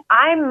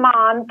 I'm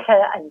mom to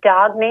a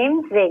dog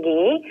named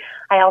Ziggy.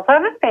 I also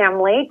have a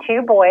family,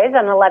 2 boys,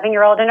 an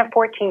 11-year-old and a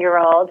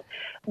 14-year-old.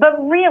 But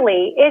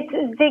really, it's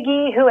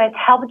Ziggy who has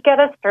helped get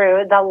us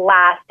through the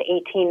last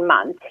 18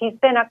 months. He's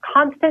been a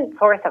constant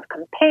source of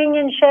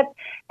companionship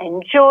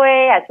and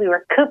joy as we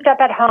were cooped up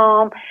at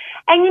home.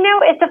 And,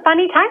 it's a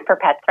funny time for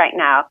pets right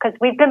now because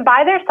we've been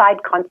by their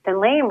side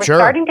constantly and we're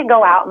starting to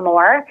go out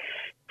more.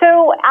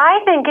 So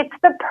I think it's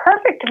the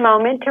perfect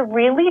moment to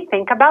really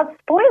think about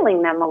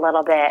spoiling them a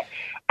little bit.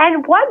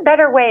 And what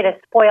better way to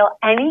spoil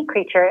any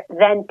creature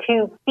than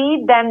to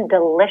feed them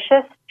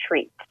delicious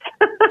treats?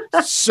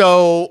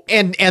 So,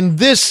 and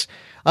this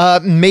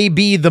may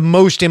be the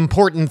most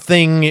important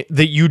thing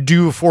that you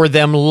do for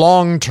them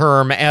long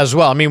term as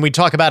well. I mean, we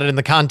talk about it in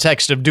the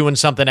context of doing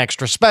something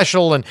extra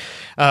special and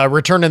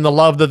returning the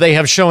love that they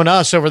have shown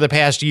us over the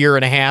past year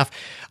and a half.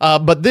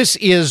 But this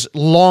is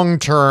long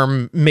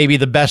term, maybe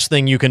the best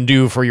thing you can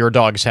do for your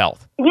dog's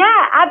health. Yeah,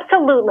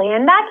 absolutely.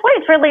 And that's why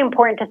it's really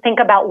important to think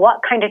about what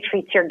kind of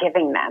treats you're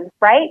giving them,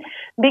 right?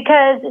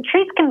 Because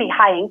treats can be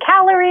high in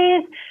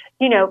calories.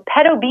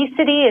 Pet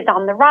obesity is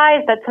on the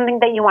rise. That's something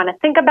that you want to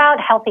think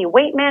about. Healthy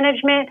weight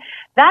management.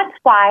 That's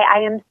why I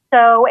am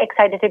so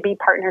excited to be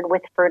partnered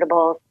with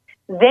Fruitables.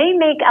 They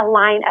make a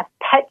line of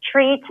pet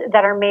treats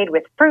that are made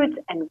with fruits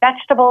and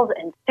vegetables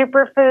and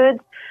superfoods.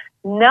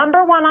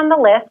 Number 1 on the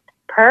list,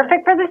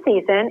 perfect for the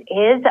season,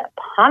 is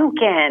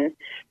pumpkin.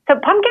 So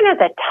pumpkin has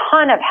a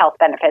ton of health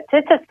benefits.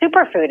 It's a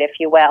superfood, if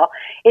you will.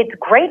 It's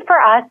great for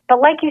us, but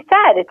like you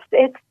said,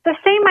 it's the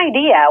same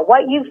idea.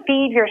 What you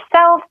feed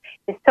yourself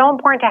is so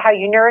important to how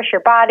you nourish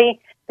your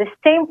body. The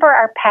same for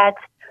our pets.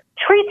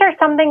 Treats are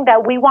something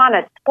that we want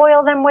to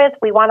spoil them with.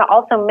 We want to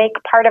also make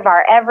part of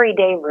our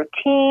everyday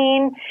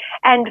routine.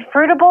 And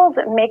Fruitables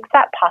makes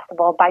that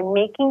possible by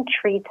making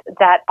treats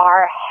that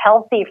are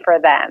healthy for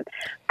them.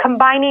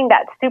 Combining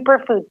that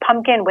superfood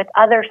pumpkin with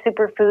other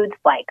superfoods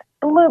like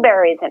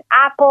blueberries and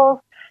apples,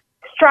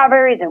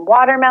 strawberries and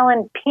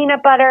watermelon,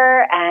 peanut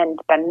butter and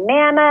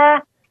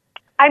banana.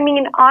 I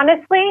mean,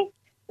 honestly,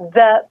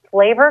 the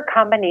flavor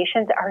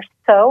combinations are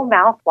so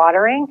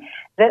mouth-watering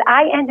that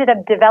I ended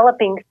up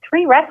developing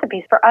 3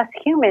 recipes for us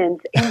humans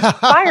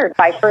inspired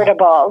by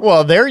Fruitables.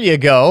 Well, there you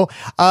go.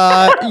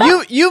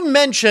 You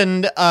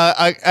mentioned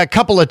a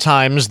couple of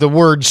times the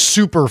word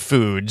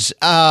superfoods,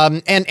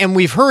 and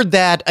we've heard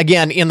that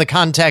again in the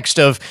context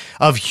of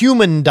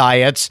human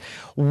diets.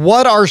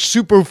 What are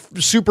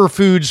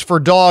superfoods for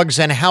dogs,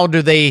 and how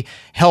do they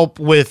help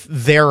with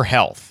their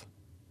health?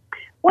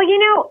 Well,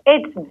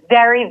 it's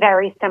very,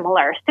 very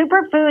similar.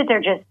 Superfoods are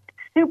just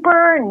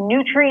super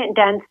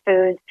nutrient-dense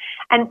foods.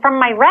 And from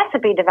my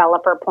recipe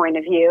developer point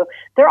of view,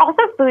 they're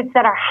also foods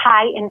that are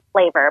high in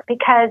flavor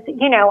because,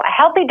 a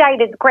healthy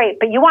diet is great,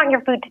 but you want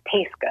your food to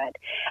taste good.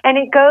 And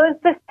it goes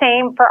the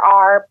same for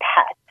our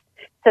pets.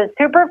 So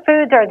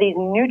superfoods are these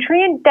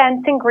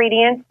nutrient-dense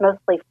ingredients,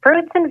 mostly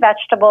fruits and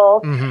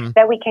vegetables,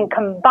 that we can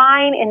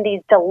combine in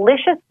these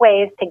delicious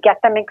ways to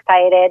get them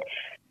excited.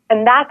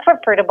 And that's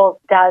what Fruitables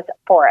does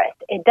for us.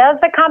 It does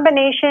the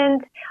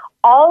combinations.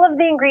 All of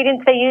the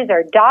ingredients they use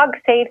are dog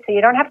safe, so you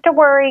don't have to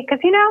worry. Because,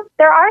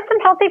 there are some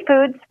healthy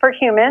foods for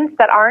humans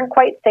that aren't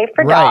quite safe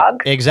for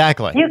dogs.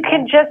 Exactly. You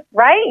can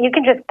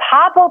just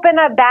pop open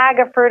a bag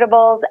of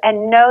Fruitables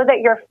and know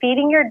that you're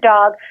feeding your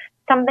dog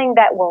something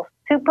that will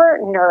super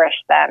nourish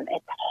them.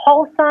 It's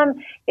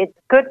wholesome. It's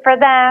good for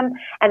them.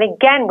 And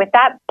again, with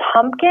that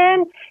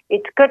pumpkin,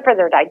 it's good for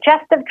their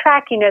digestive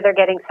tract. They're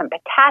getting some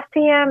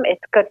potassium.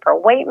 It's good for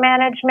weight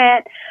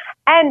management.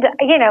 And,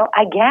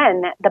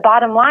 again, the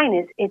bottom line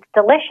is it's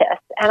delicious.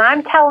 And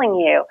I'm telling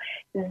you,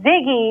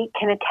 Ziggy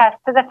can attest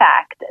to the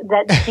fact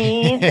that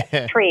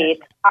these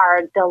treats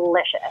are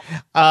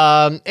delicious.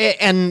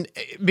 And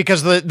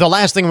because the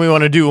last thing we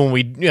want to do when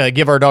we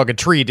give our dog a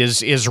treat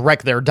is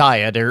wreck their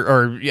diet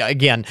or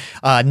again,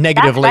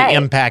 negatively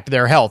impact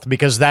their health,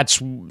 because that's,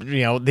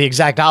 the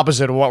exact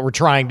opposite of what we're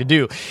trying to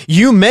do.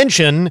 You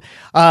mentioned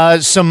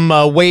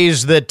some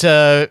ways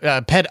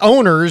that pet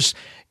owners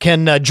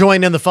can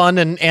join in the fun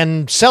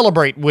and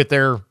celebrate with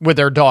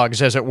their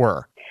dogs, as it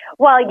were.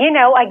 Well, again,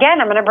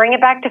 I'm going to bring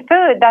it back to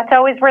food. That's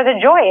always where the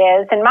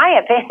joy is, in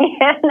my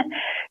opinion.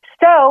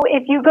 So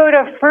if you go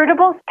to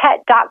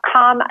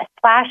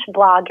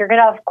fruitablespet.com/blog, you're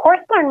going to, of course,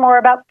 learn more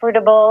about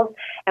fruitables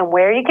and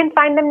where you can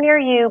find them near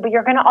you, but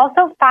you're going to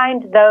also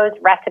find those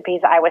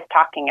recipes I was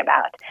talking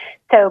about.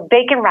 So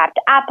bacon-wrapped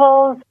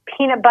apples,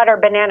 peanut butter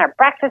banana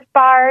breakfast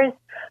bars,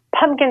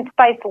 pumpkin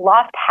spice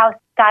loft house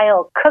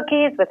style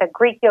cookies with a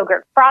Greek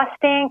yogurt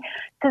frosting,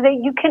 so that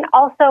you can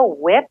also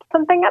whip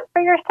something up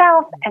for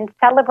yourself and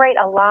celebrate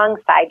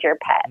alongside your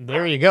pet.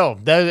 There you go.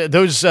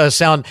 Those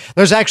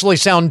actually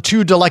sound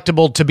too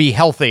delectable to be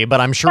healthy, but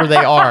I'm sure they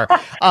are.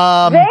 They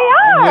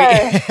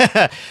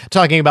are.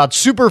 Talking about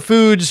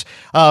superfoods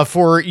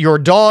for your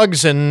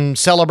dogs and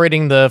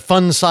celebrating the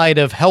fun side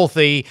of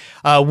healthy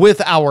with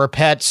our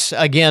pets.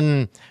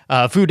 Again,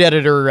 food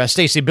editor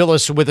Stacy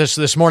Billis with us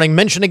this morning.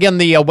 Mention again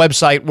the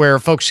website where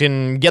folks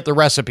can get the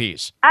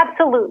recipes.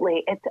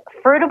 Absolutely. It's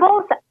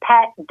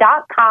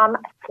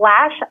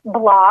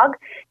fruitablespet.com/blog.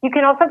 You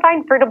can also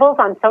find Fruitables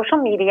on social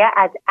media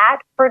as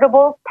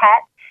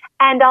 @fruitablespet.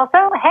 And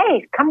also,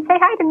 hey, come say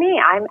hi to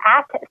me. I'm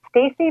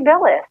 @Stacy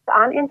Billis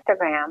on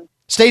Instagram.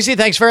 Stacy,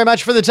 thanks very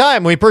much for the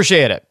time. We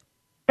appreciate it.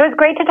 It was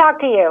great to talk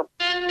to you.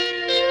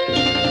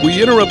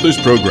 We interrupt this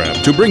program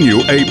to bring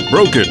you a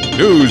broken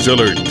news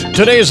alert.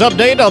 Today's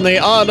update on the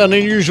odd and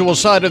unusual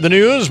side of the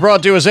news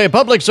brought to you as a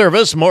public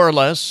service, more or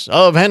less,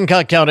 of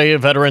Hancock County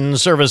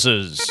Veterans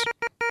Services.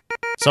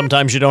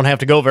 Sometimes you don't have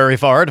to go very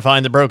far to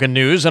find the broken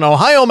news. An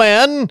Ohio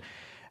man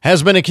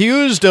has been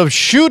accused of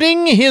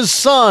shooting his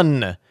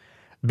son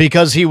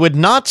because he would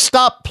not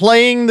stop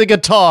playing the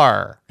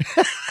guitar.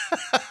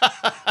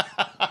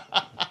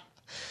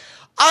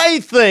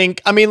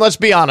 Let's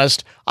be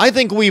honest. I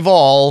think we've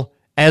all,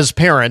 as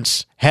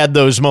parents, had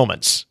those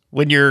moments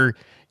when your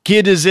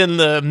kid is in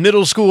the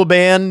middle school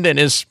band and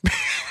is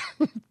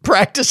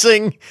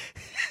practicing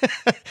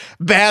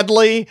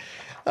badly,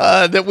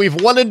 that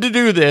we've wanted to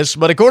do this.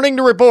 But according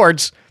to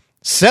reports,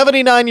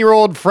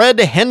 79-year-old Fred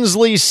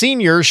Hensley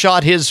Sr.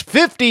 shot his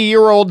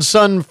 50-year-old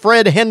son,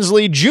 Fred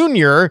Hensley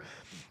Jr.,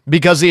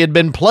 because he had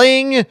been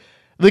playing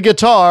the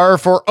guitar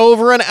for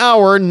over an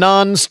hour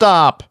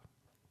nonstop.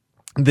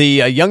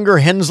 The younger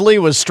Hensley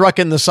was struck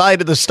in the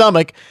side of the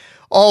stomach,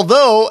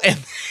 although, and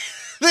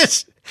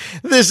this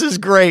is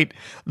great,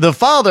 the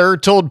father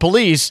told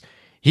police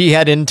he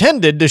had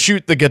intended to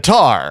shoot the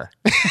guitar.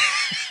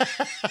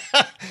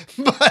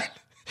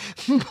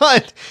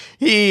 but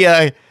he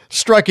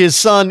struck his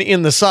son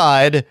in the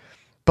side.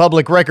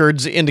 Public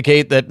records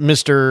indicate that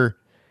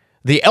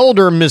the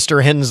elder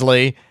Mr.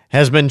 Hensley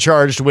has been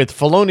charged with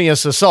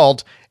felonious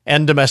assault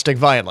and domestic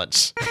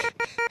violence.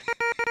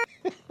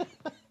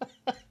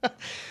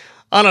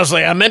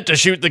 Honestly, I meant to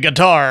shoot the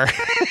guitar.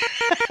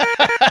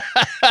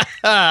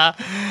 I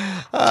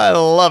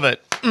love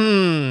it.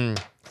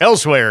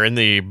 Elsewhere in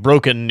the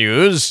broken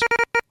news,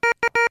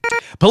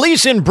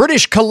 police in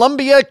British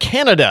Columbia,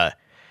 Canada,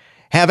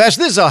 have asked,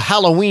 this is a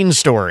Halloween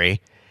story.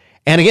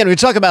 And again, we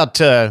talk about,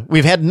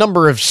 we've had a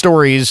number of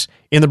stories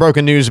in the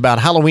broken news about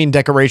Halloween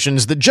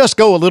decorations that just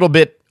go a little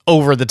bit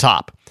over the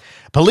top.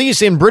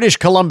 Police in British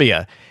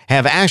Columbia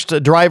have asked a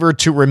driver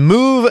to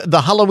remove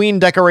the Halloween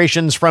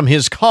decorations from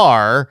his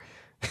car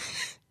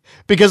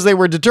because they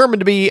were determined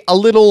to be a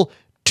little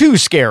too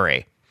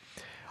scary.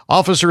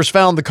 Officers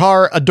found the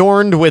car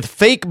adorned with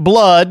fake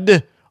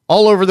blood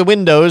all over the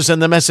windows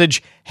and the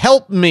message,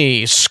 "Help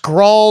me,"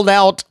 scrawled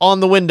out on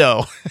the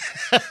window.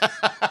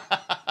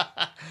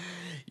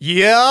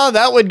 Yeah,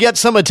 that would get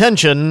some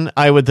attention,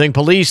 I would think.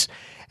 Police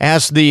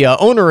asked the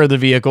owner of the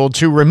vehicle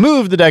to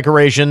remove the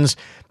decorations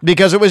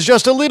because it was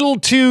just a little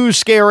too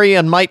scary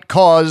and might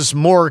cause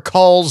more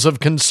calls of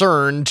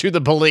concern to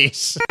the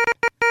police.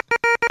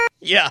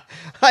 Yeah,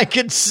 I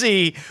could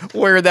see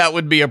where that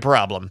would be a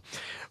problem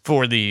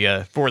for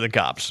the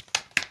cops.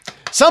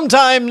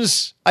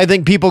 Sometimes I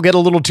think people get a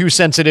little too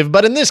sensitive,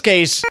 but in this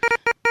case,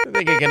 I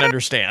think I can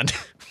understand.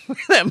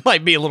 That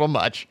might be a little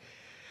much.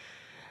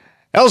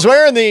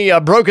 Elsewhere in the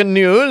broken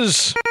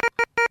news,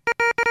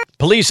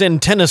 police in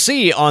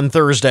Tennessee on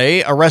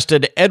Thursday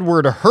arrested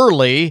Edward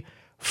Hurley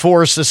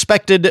for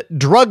suspected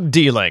drug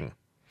dealing.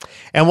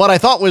 And what I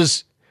thought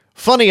was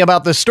funny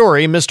about this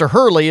story, Mr.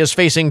 Hurley is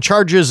facing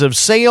charges of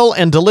sale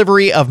and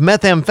delivery of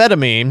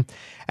methamphetamine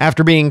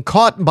after being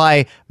caught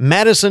by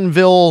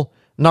Madisonville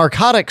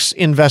narcotics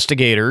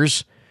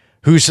investigators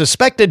who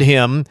suspected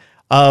him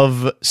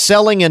of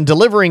selling and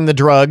delivering the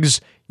drugs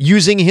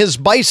using his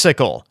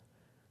bicycle.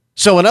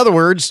 So in other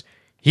words,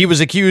 he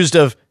was accused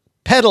of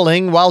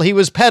peddling while he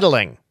was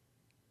pedaling.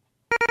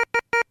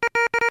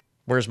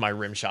 Where's my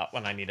rim shot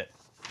when I need it?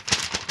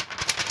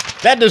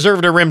 That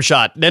deserved a rim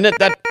shot, didn't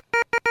it?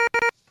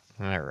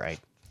 All right.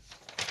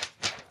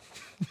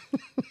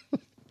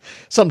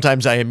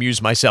 Sometimes I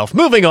amuse myself.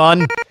 Moving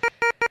on.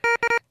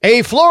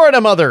 A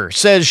Florida mother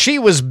says she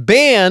was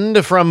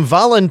banned from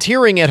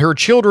volunteering at her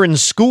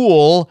children's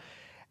school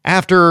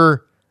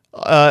after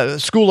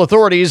school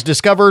authorities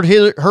discovered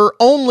her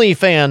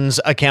OnlyFans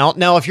account.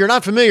 Now, if you're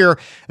not familiar,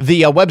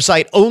 the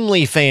website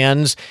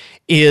OnlyFans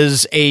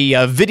is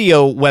a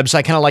video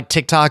website, kind of like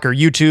TikTok or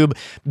YouTube,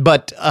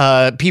 but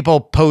people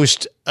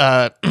post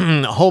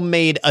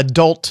homemade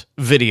adult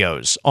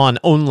videos on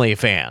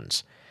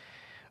OnlyFans.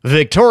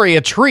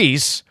 Victoria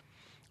Treese,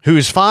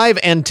 whose 5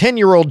 and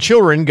 10-year-old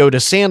children go to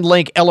Sand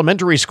Lake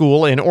Elementary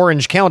School in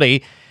Orange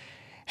County,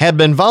 had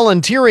been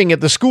volunteering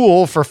at the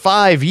school for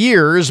 5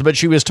 years, but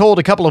she was told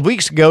a couple of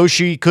weeks ago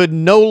she could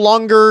no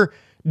longer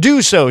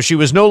do so. She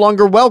was no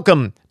longer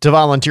welcome to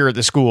volunteer at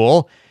the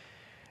school.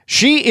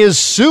 She is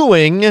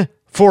suing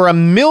for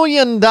 $1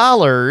 million,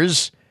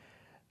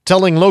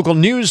 telling local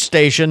news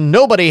station,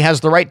 "Nobody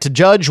has the right to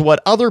judge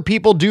what other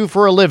people do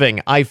for a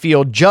living. I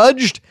feel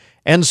judged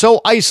and so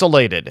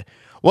isolated."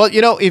 Well,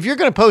 you know, if you're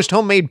going to post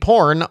homemade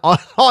porn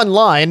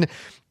online,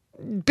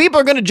 people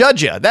are going to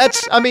judge you.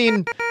 That's, I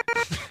mean,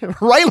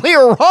 rightly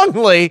or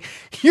wrongly,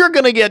 you're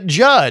going to get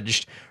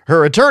judged.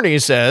 Her attorney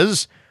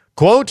says,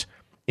 quote,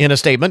 in a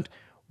statement,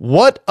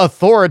 "What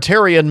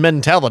authoritarian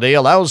mentality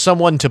allows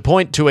someone to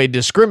point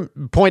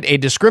a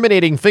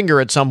discriminating finger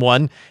at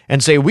someone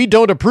and say, 'We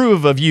don't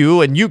approve of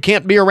you and you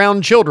can't be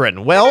around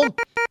children'?" Well,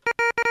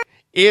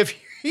 if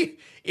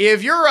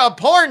you're a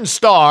porn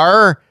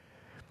star,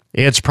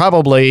 it's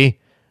probably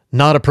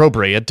not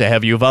appropriate to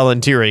have you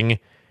volunteering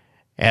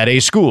at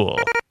a school,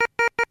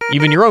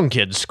 even your own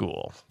kid's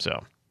school.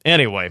 So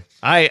anyway,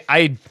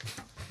 I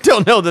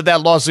don't know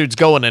that lawsuit's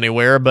going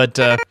anywhere, but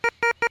I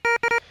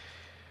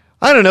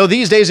don't know.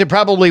 These days it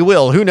probably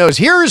will. Who knows?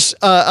 Here's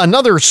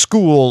another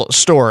school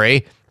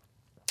story,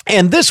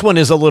 and this one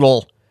is a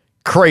little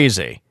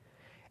crazy.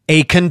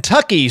 A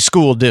Kentucky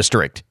school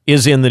district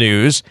is in the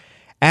news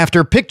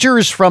after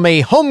pictures from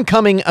a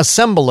homecoming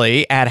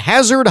assembly at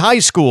Hazard High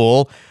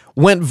School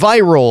went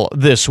viral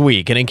this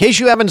week. And in case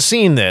you haven't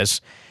seen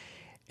this,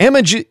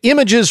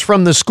 images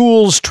from the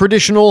school's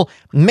traditional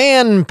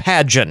man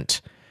pageant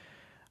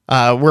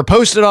were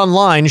posted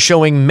online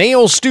showing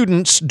male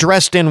students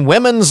dressed in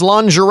women's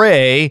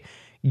lingerie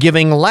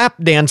giving lap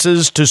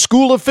dances to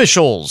school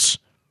officials.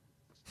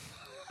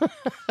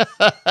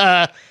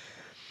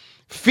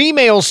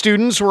 Female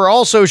students were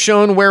also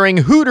shown wearing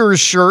Hooters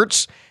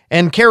shirts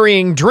and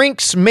carrying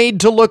drinks made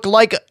to look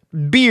like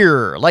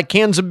beer, like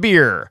cans of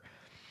beer.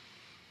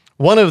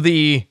 One of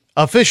the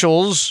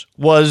officials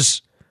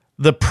was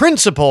the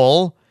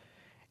principal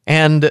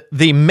and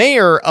the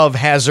mayor of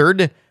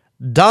Hazard,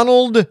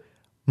 Donald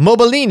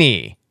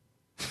Mobilini.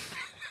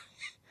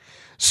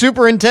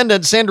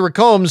 Superintendent Sandra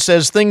Combs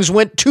says things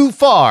went too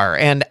far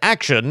and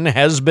action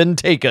has been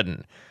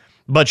taken,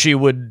 but she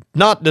would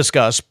not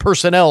discuss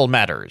personnel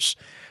matters.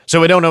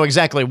 So we don't know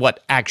exactly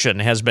what action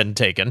has been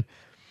taken.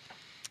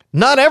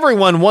 Not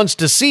everyone wants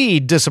to see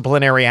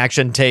disciplinary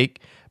action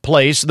take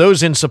place.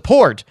 Those in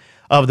support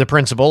of the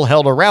principal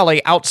held a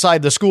rally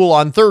outside the school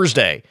on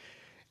Thursday,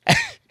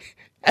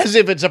 as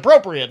if it's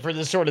appropriate for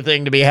this sort of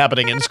thing to be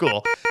happening in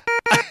school.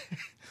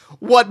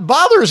 What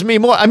bothers me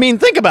more, I mean,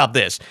 think about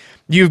this.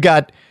 You've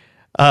got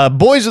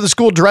boys of the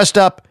school dressed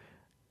up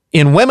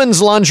in women's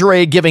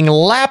lingerie giving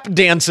lap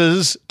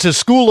dances to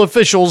school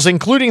officials,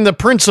 including the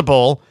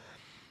principal,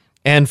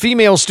 and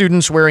female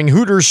students wearing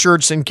Hooters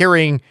shirts and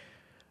carrying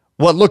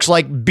what looks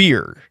like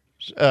beer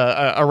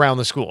around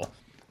the school.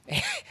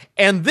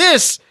 And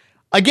this,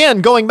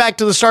 again, going back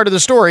to the start of the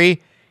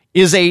story,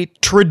 is a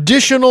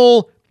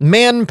traditional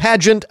man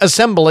pageant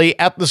assembly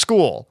at the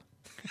school.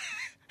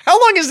 How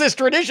long has this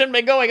tradition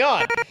been going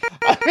on?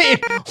 I mean,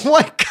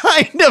 what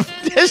kind of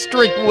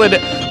district would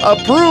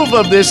approve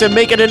of this and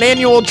make it an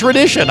annual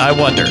tradition, I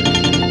wonder?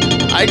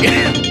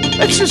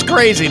 That's just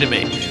crazy to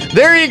me.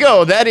 There you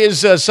go. That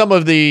is some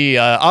of the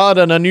odd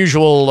and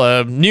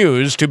unusual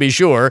news, to be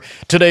sure.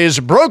 Today's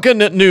Broken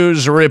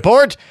News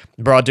Report,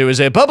 brought to you as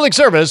a public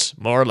service,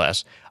 more or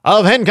less,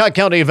 of Hancock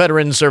County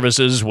Veterans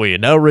Services. We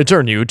now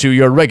return you to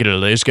your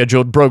regularly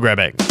scheduled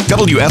programming.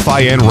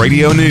 WFIN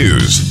Radio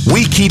News.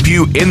 We keep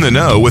you in the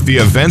know with the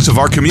events of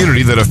our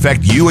community that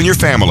affect you and your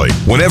family.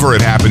 Whenever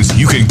it happens,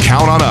 you can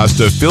count on us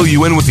to fill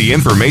you in with the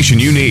information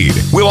you need.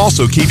 We'll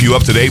also keep you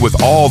up to date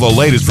with all the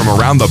latest from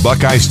around the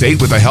Buckeye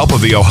State with the help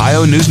of the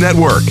Ohio News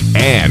Network.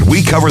 And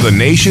we cover the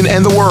nation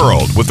and the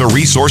world with the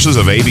resources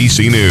of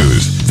ABC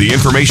News. The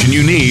information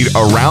you need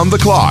around the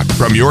clock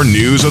from your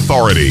news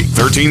authority.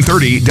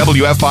 1330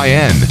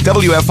 WFIN,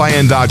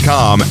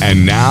 WFIN.com,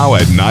 and now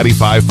at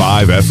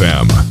 95.5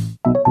 FM.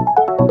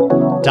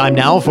 Time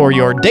now for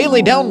your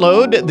daily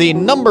download, the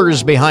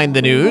numbers behind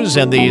the news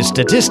and the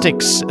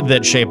statistics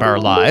that shape our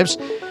lives.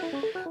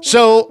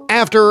 So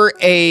after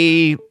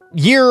a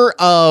year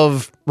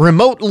of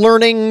remote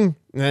learning,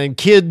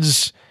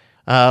 kids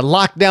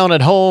locked down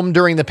at home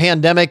during the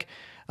pandemic,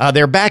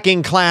 they're back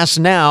in class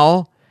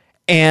now,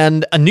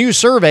 and a new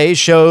survey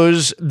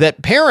shows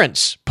that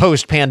parents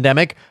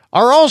post-pandemic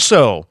are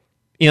also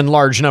in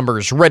large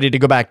numbers ready to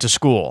go back to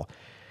school.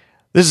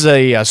 This is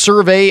a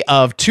survey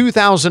of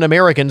 2,000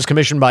 Americans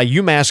commissioned by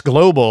UMass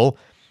Global.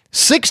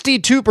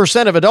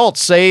 62% of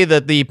adults say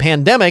that the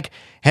pandemic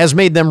has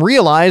made them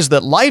realize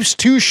that life's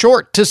too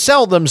short to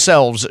sell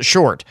themselves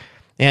short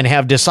and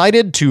have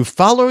decided to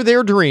follow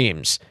their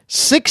dreams.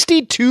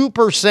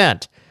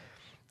 62%.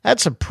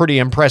 That's a pretty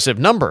impressive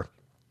number.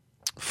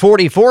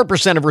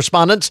 44% of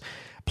respondents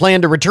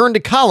plan to return to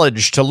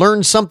college to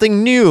learn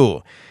something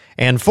new.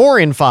 And 4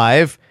 in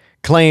 5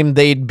 claim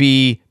they'd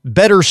be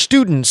better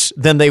students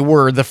than they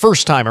were the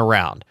first time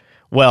around.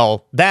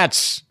 Well,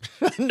 that's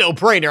a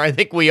no-brainer. I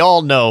think we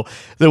all know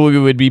that we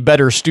would be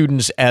better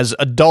students as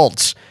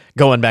adults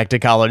going back to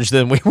college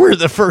than we were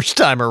the first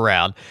time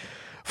around.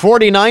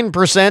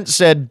 49%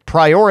 said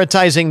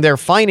prioritizing their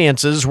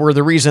finances were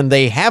the reason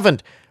they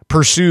haven't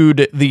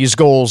pursued these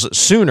goals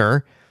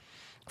sooner.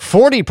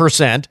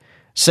 40%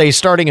 say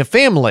starting a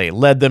family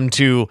led them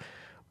to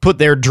put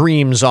their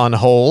dreams on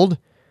hold.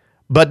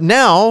 But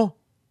now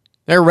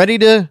they're ready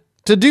to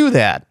do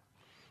that.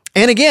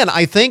 And again,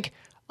 I think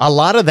a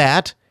lot of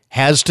that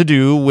has to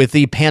do with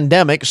the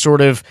pandemic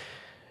sort of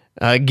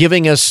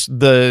giving us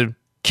the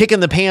kick in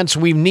the pants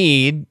we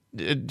need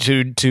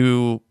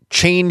to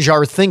change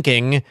our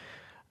thinking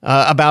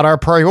about our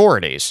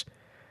priorities.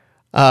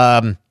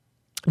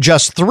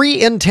 Just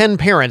 3 in 10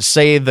 parents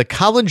say the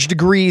college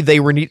degree they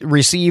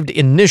received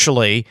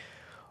initially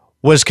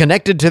was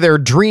connected to their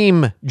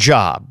dream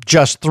job.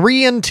 Just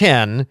 3 in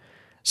 10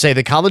 say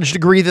the college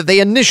degree that they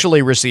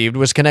initially received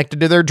was connected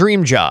to their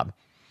dream job.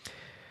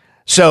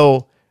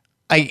 So,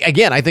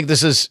 I think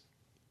this is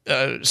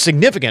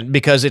significant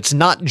because it's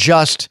not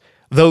just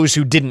those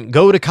who didn't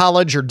go to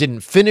college or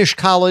didn't finish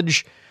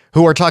college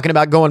who are talking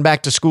about going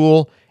back to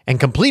school and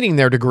completing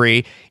their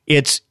degree.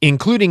 It's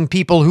including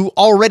people who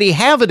already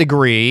have a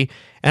degree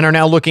and are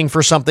now looking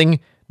for something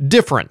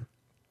different.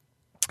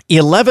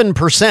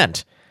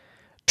 11%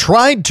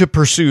 tried to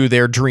pursue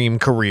their dream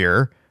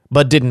career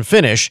but didn't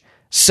finish.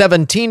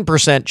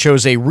 17%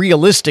 chose a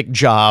realistic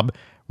job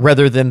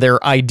rather than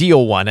their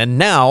ideal one. And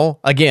now,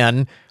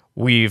 again,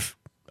 we've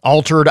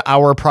altered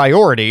our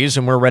priorities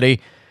and we're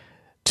ready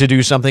to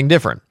do something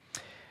different.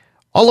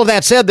 All of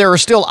that said, there are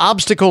still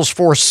obstacles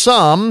for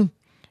some.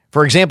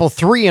 For example,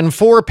 3 in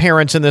 4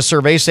 parents in this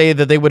survey say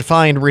that they would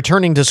find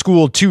returning to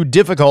school too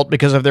difficult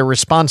because of their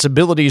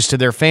responsibilities to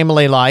their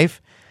family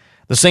life.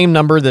 The same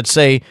number that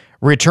say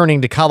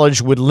returning to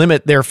college would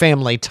limit their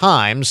family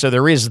time, so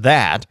there is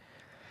that.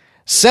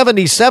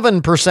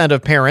 77%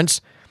 of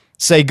parents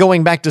say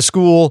going back to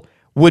school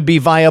would be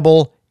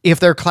viable if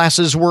their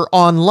classes were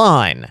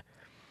online.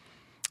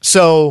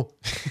 So,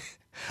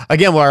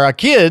 again, where our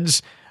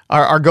kids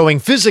are going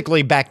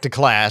physically back to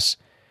class,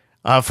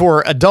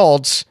 for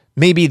adults,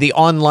 maybe the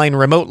online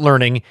remote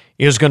learning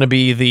is going to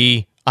be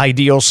the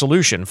ideal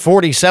solution.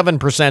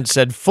 47%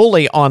 said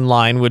fully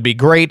online would be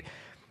great,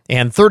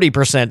 and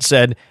 30%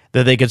 said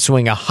that they could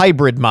swing a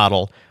hybrid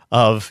model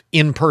of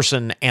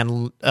in-person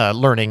and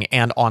learning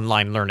and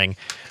online learning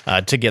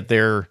to get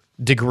their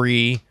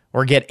degree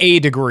or get a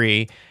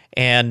degree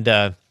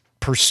and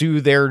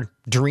pursue their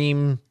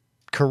dream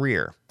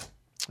career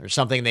or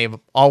something they've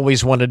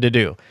always wanted to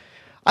do.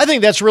 I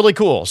think that's really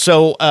cool.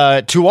 So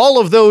to all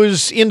of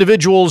those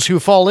individuals who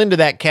fall into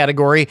that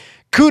category,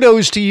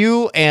 kudos to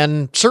you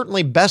and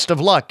certainly best of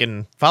luck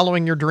in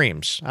following your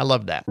dreams. I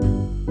love that.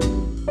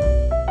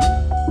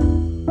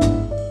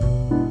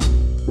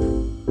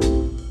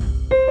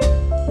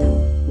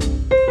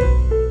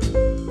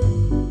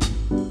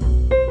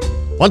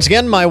 Once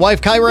again, my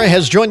wife Kyra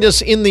has joined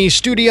us in the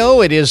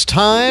studio. It is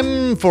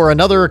time for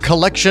another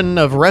collection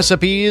of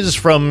recipes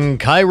from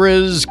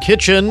Kyra's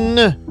Kitchen.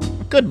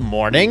 Good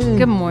morning.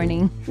 Good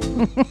morning.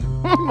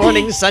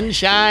 Morning,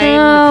 sunshine.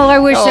 Oh, I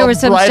wish there was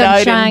some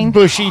bright-eyed sunshine. And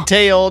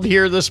bushy-tailed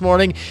here this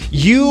morning.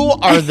 You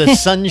are the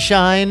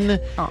sunshine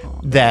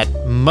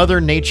that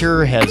Mother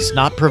Nature has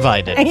not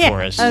provided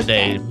for us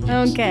today.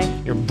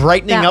 Okay. You're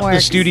brightening That up the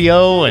works.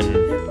 studio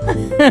and...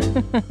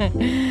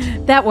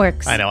 That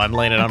works. I know, I'm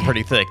laying it on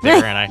pretty thick there,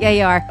 aren't I? Yeah,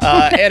 you are.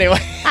 Anyway.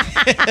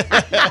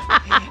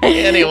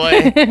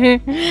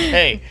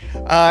 Hey.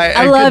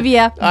 I love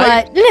you,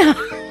 but...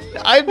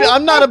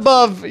 I'm not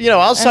above,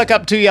 I'll suck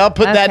up to you. I'll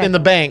put that in the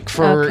bank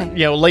for,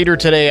 later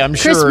today. I'm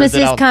sure Christmas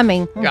that is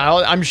coming.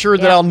 I'm sure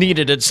that I'll need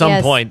it at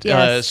some point.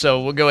 Yes.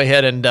 So we'll go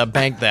ahead and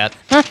bank that.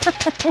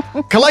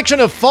 Collection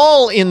of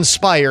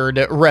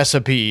fall-inspired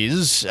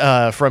recipes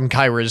from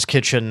Kyra's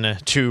Kitchen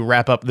to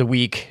wrap up the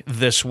week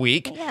this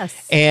week.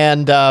 Yes.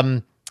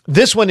 And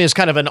this one is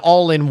kind of an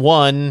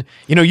all-in-one.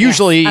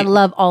 Usually... I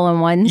love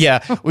all-in-ones.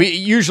 Yeah,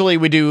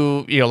 we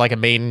do like a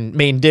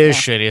main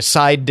dish, and a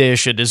side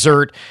dish, a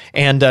dessert,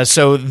 and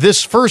so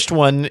this first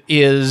one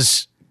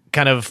is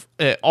kind of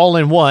all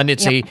in one.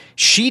 It's a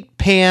sheet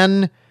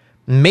pan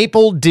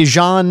maple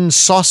Dijon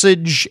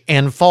sausage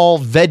and fall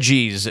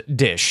veggies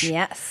dish.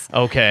 Yes.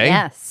 Okay.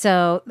 Yes.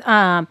 So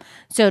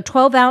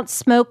 12-ounce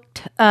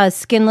smoked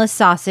skinless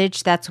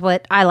sausage. That's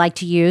what I like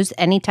to use.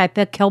 Any type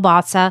of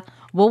kielbasa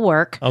will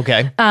work.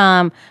 Okay.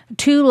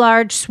 2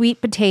 large sweet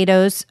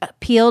potatoes,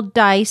 peeled,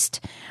 diced,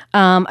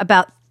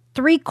 about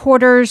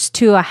 3/4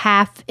 to a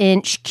 1/2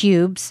 inch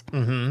cubes.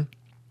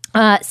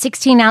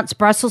 16-ounce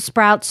Brussels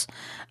sprouts,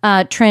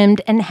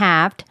 trimmed and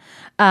halved.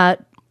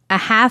 a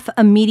half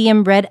a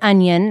medium red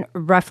onion,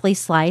 roughly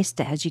sliced.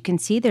 As you can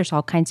see, there's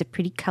all kinds of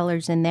pretty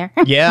colors in there.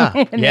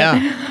 Yeah,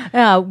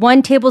 yeah.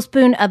 1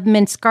 tablespoon of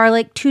minced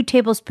garlic, 2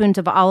 tablespoons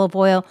of olive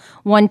oil,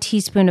 1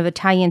 teaspoon of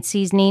Italian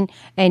seasoning,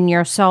 and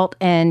your salt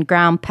and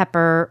ground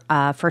pepper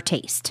for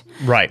taste.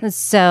 Right.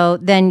 So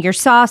then your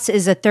sauce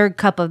is a 1/3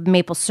 cup of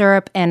maple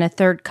syrup and a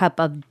 1/3 cup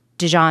of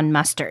Dijon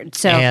mustard.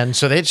 And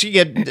so that you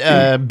get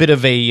a bit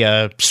of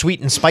a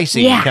sweet and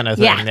spicy kind of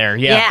thing there.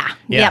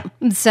 Yeah.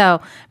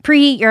 So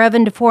preheat your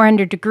oven to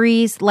 400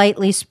 degrees.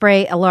 Lightly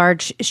spray a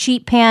large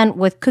sheet pan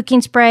with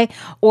cooking spray,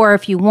 or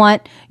if you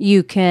want,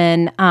 you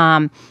can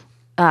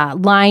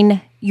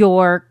line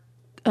your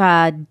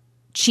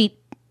sheet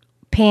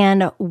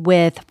pan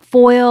with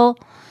foil.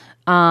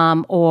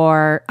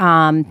 Or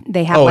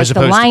they have like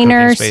the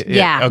liners.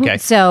 Okay.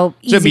 So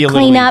easy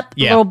cleanup,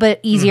 a little bit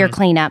easier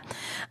cleanup.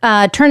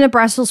 Turn the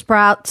Brussels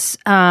sprouts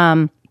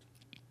cut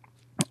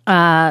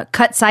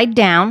side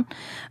down.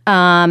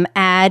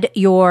 Add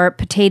your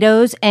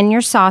potatoes and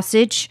your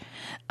sausage.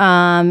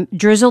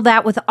 Drizzle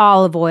that with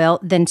olive oil.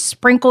 Then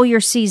sprinkle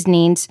your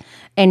seasonings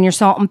and your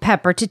salt and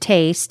pepper to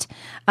taste.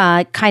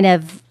 Kind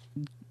of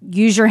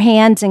use your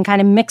hands and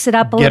kind of mix it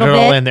up a little bit.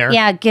 Get it all in there.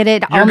 Yeah, get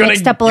it all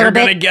mixed up a little bit.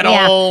 You're going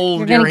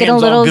to get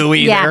all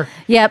gooey there.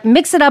 Yeah,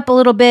 mix it up a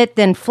little bit,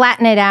 then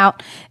flatten it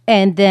out,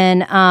 and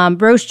then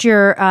roast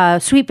your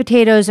sweet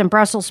potatoes and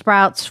Brussels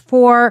sprouts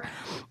for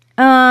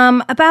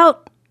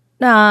about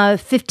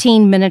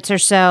 15 minutes or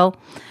so.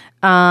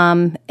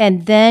 And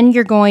then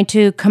you're going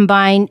to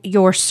combine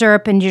your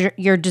syrup and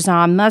your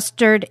Dijon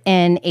mustard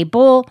in a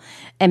bowl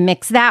and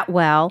mix that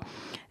well.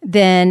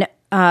 Then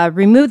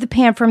remove the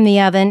pan from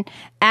the oven,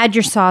 add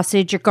your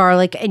sausage, your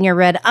garlic, and your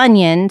red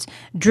onions.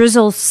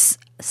 Drizzle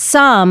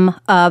some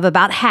of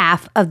about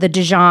half of the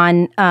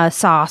Dijon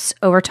sauce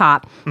over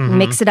top.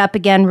 Mix it up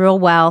again real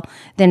well,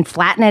 then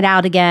flatten it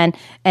out again,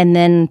 and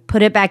then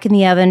put it back in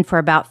the oven for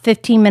about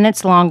 15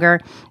 minutes longer.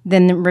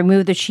 Then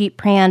remove the sheet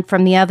pan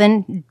from the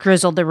oven,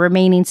 drizzle the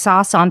remaining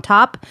sauce on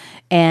top,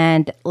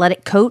 and let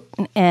it coat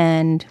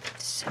and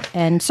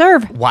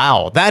serve.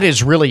 Wow, that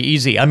is really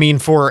easy. I mean,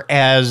 for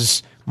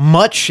as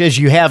much as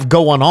you have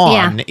going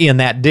on in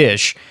that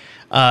dish,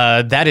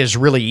 that is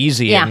really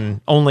easy and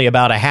only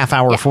about a half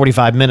hour,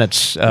 45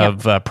 minutes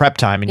of prep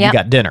time, and you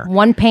got dinner.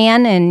 One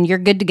pan and you're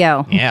good to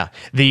go. Yeah.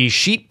 The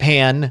sheet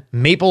pan,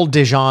 maple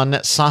Dijon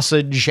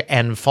sausage,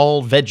 and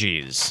fall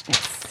veggies.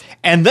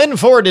 And then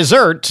for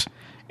dessert,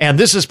 and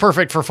this is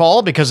perfect for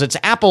fall because it's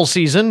apple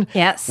season.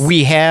 Yes.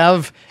 We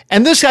have,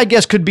 and this I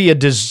guess could be a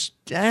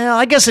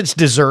I guess it's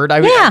dessert.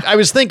 I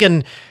was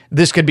thinking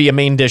this could be a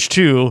main dish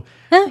too.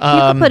 You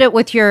could put it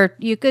with your.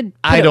 You could.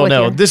 I don't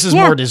know. This is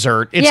more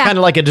dessert. It's kind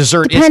of like a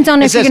dessert. Depends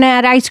on if you're going to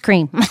add ice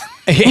cream.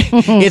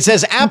 It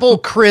says apple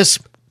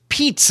crisp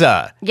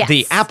pizza. Yes.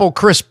 The apple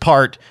crisp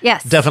part.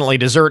 Yes. Definitely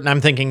dessert. And I'm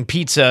thinking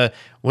pizza.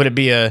 Would it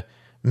be a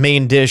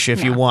main dish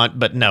if you want?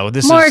 But no.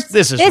 This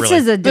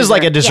is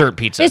like a dessert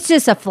pizza. It's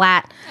just a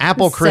flat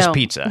apple crisp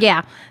pizza.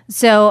 Yeah.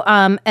 So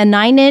a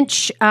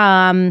 9-inch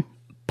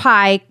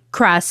pie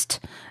crust.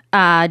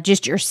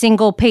 Just your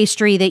single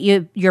pastry that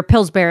your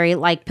Pillsbury,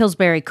 like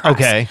Pillsbury crust.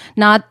 Okay.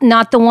 Not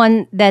the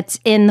one that's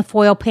in the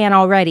foil pan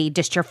already,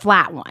 just your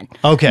flat one.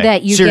 Okay.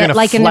 That you get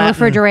like in the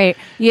refrigerator.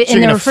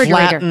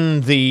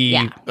 Flatten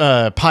the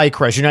pie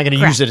crust. You're not going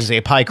to use it as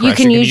a pie crust.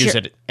 You're going to use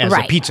it as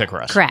a pizza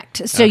crust.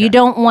 Correct. So you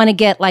don't want to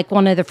get like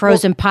one of the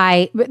frozen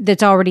pie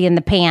that's already in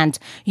the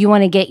pans. You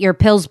want to get your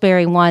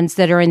Pillsbury ones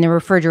that are in the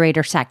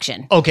refrigerator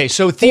section. Okay,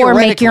 so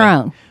theoretically. Or make your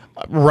own.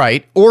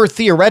 Right. Or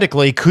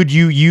theoretically, could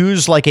you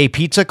use like a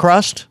pizza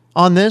crust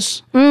on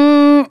this?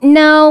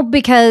 No,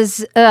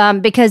 because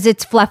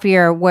it's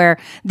fluffier. Where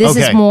this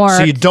is more.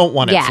 So you don't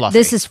want it fluffy.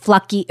 This is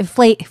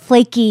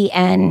flaky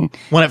and.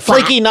 Want it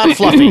flaky, not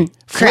fluffy.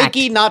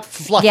 Flaky, not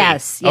fluffy.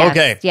 Yes.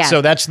 Okay. Yes.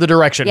 So that's the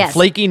direction. Yes.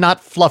 Flaky,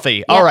 not fluffy.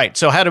 Yep. All right.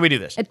 So how do we do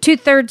this? A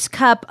 2/3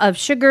 cup of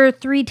sugar,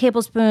 3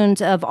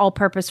 tablespoons of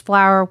all-purpose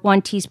flour,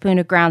 1 teaspoon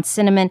of ground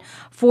cinnamon,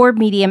 4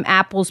 medium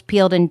apples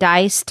peeled and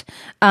diced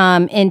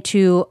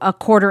into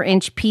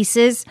 1/4-inch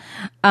pieces.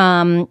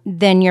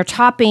 Then your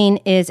topping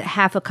is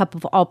half a cup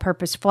of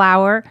all-purpose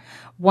flour,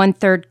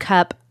 1/3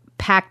 cup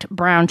packed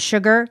brown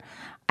sugar,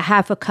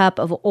 half a cup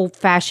of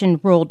old-fashioned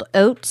rolled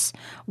oats,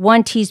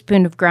 1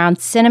 teaspoon of ground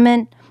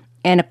cinnamon,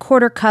 and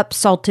 1/4 cup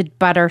salted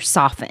butter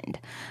softened.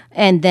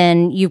 And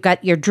then you've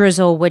got your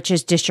drizzle, which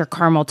is just your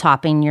caramel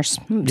topping, your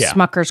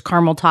Smucker's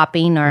caramel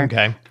topping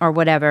or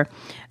whatever.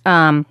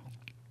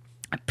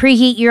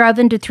 Preheat your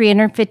oven to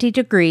 350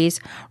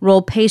 degrees.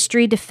 Roll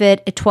pastry to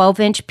fit a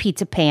 12-inch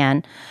pizza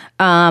pan.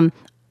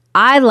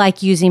 I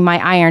like using my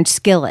iron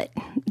skillet,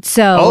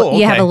 so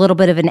you have a little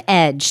bit of an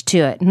edge to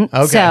it.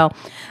 Okay. So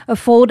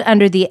fold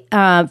under the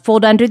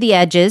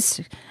edges.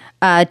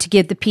 To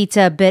give the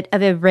pizza a bit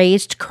of a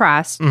raised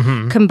crust.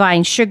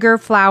 Combine sugar,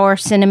 flour,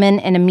 cinnamon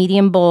in a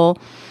medium bowl.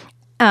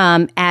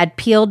 Add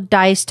peeled,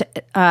 diced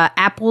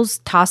apples.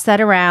 Toss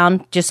that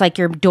around just like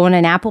you're doing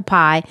an apple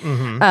pie.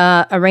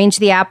 Arrange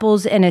the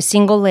apples in a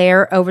single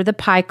layer over the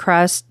pie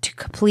crust to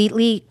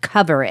completely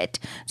cover it.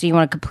 So you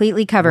want to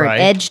completely cover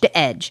it edge to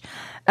edge.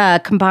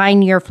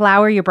 Combine your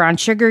flour, your brown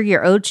sugar,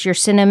 your oats, your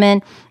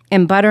cinnamon,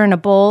 and butter in a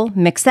bowl.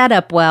 Mix that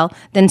up well.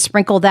 Then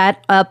sprinkle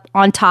that up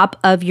on top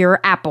of your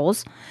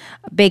apples.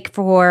 Bake at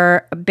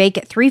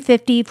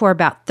 350 for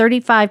about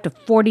 35 to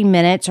 40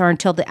 minutes or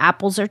until the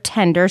apples are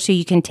tender. So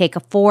you can take a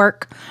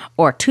fork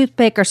or a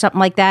toothpick or something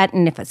like that.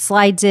 And if it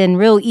slides in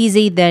real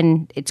easy,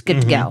 then it's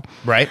good to go.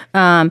 Right.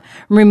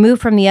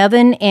 Remove from the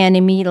oven and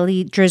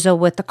immediately drizzle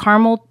with the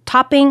caramel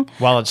topping.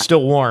 While it's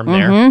still warm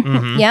there.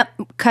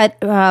 Yep. Cut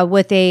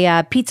with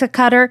a pizza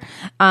cutter.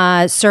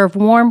 Serve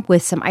warm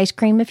with some ice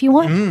cream if you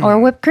want or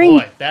whipped cream.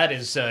 Boy, that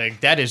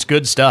is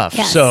good stuff.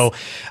 Yes. So,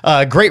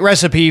 great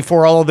recipe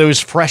for all of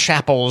those fresh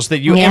apples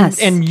that you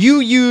and you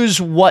use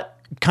what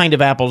kind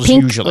of apples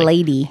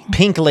usually?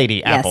 Pink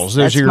Lady apples.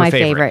 Those that's are your my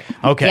favorite.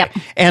 Okay. Yep.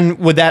 And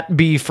would that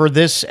be for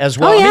this as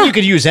well? Oh, yeah. I mean, you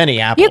could use any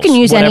apple. You can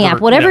use any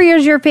apple. Whatever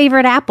is your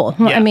favorite apple.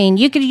 Yeah. I mean,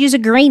 you could use a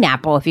green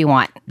apple if you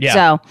want.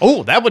 Yeah.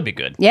 So, that would be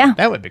good. Yeah.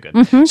 That would be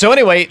good. So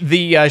anyway,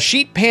 the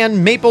sheet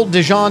pan maple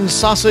Dijon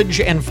sausage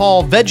and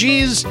fall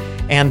veggies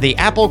and the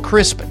apple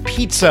crisp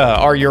pizza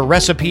are your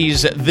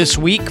recipes this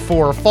week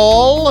for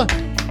fall.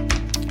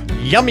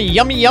 Yummy,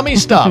 yummy, yummy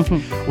stuff.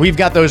 We've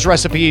got those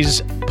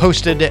recipes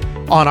posted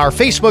on our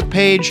Facebook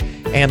page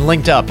and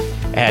linked up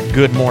at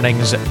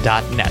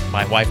goodmornings.net.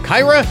 My wife,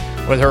 Kyra,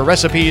 with her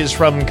recipes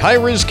from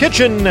Kyra's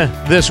Kitchen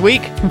this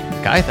week.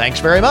 Kai, thanks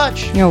very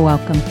much. You're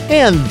welcome.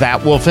 And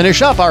that will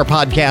finish up our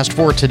podcast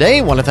for today.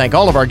 I want to thank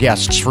all of our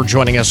guests for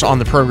joining us on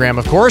the program,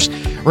 of course.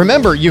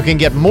 Remember, you can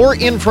get more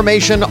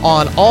information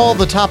on all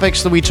the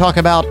topics that we talk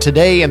about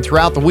today and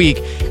throughout the week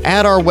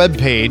at our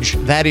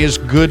webpage. That is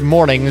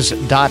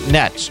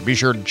goodmornings.net. So be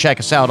sure to check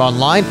us out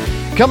online.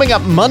 Coming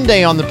up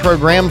Monday on the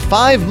program,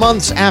 5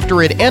 months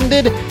after it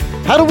ended,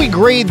 how do we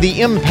grade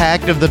the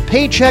impact of the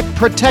Paycheck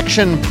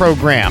Protection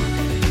Program?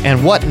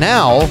 And what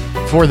now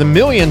for the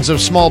millions of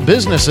small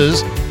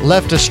businesses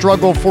left to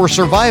struggle for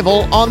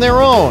survival on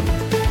their own?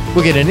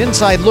 We'll get an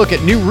inside look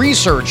at new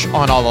research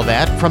on all of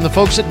that from the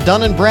folks at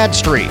Dun &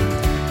 Bradstreet.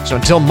 So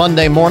until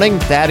Monday morning,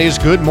 that is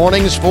Good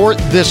Mornings for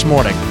this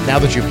morning. Now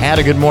that you've had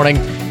a good morning,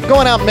 go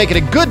on out and make it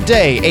a good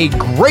day, a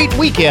great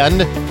weekend.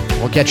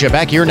 We'll catch you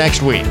back here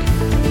next week.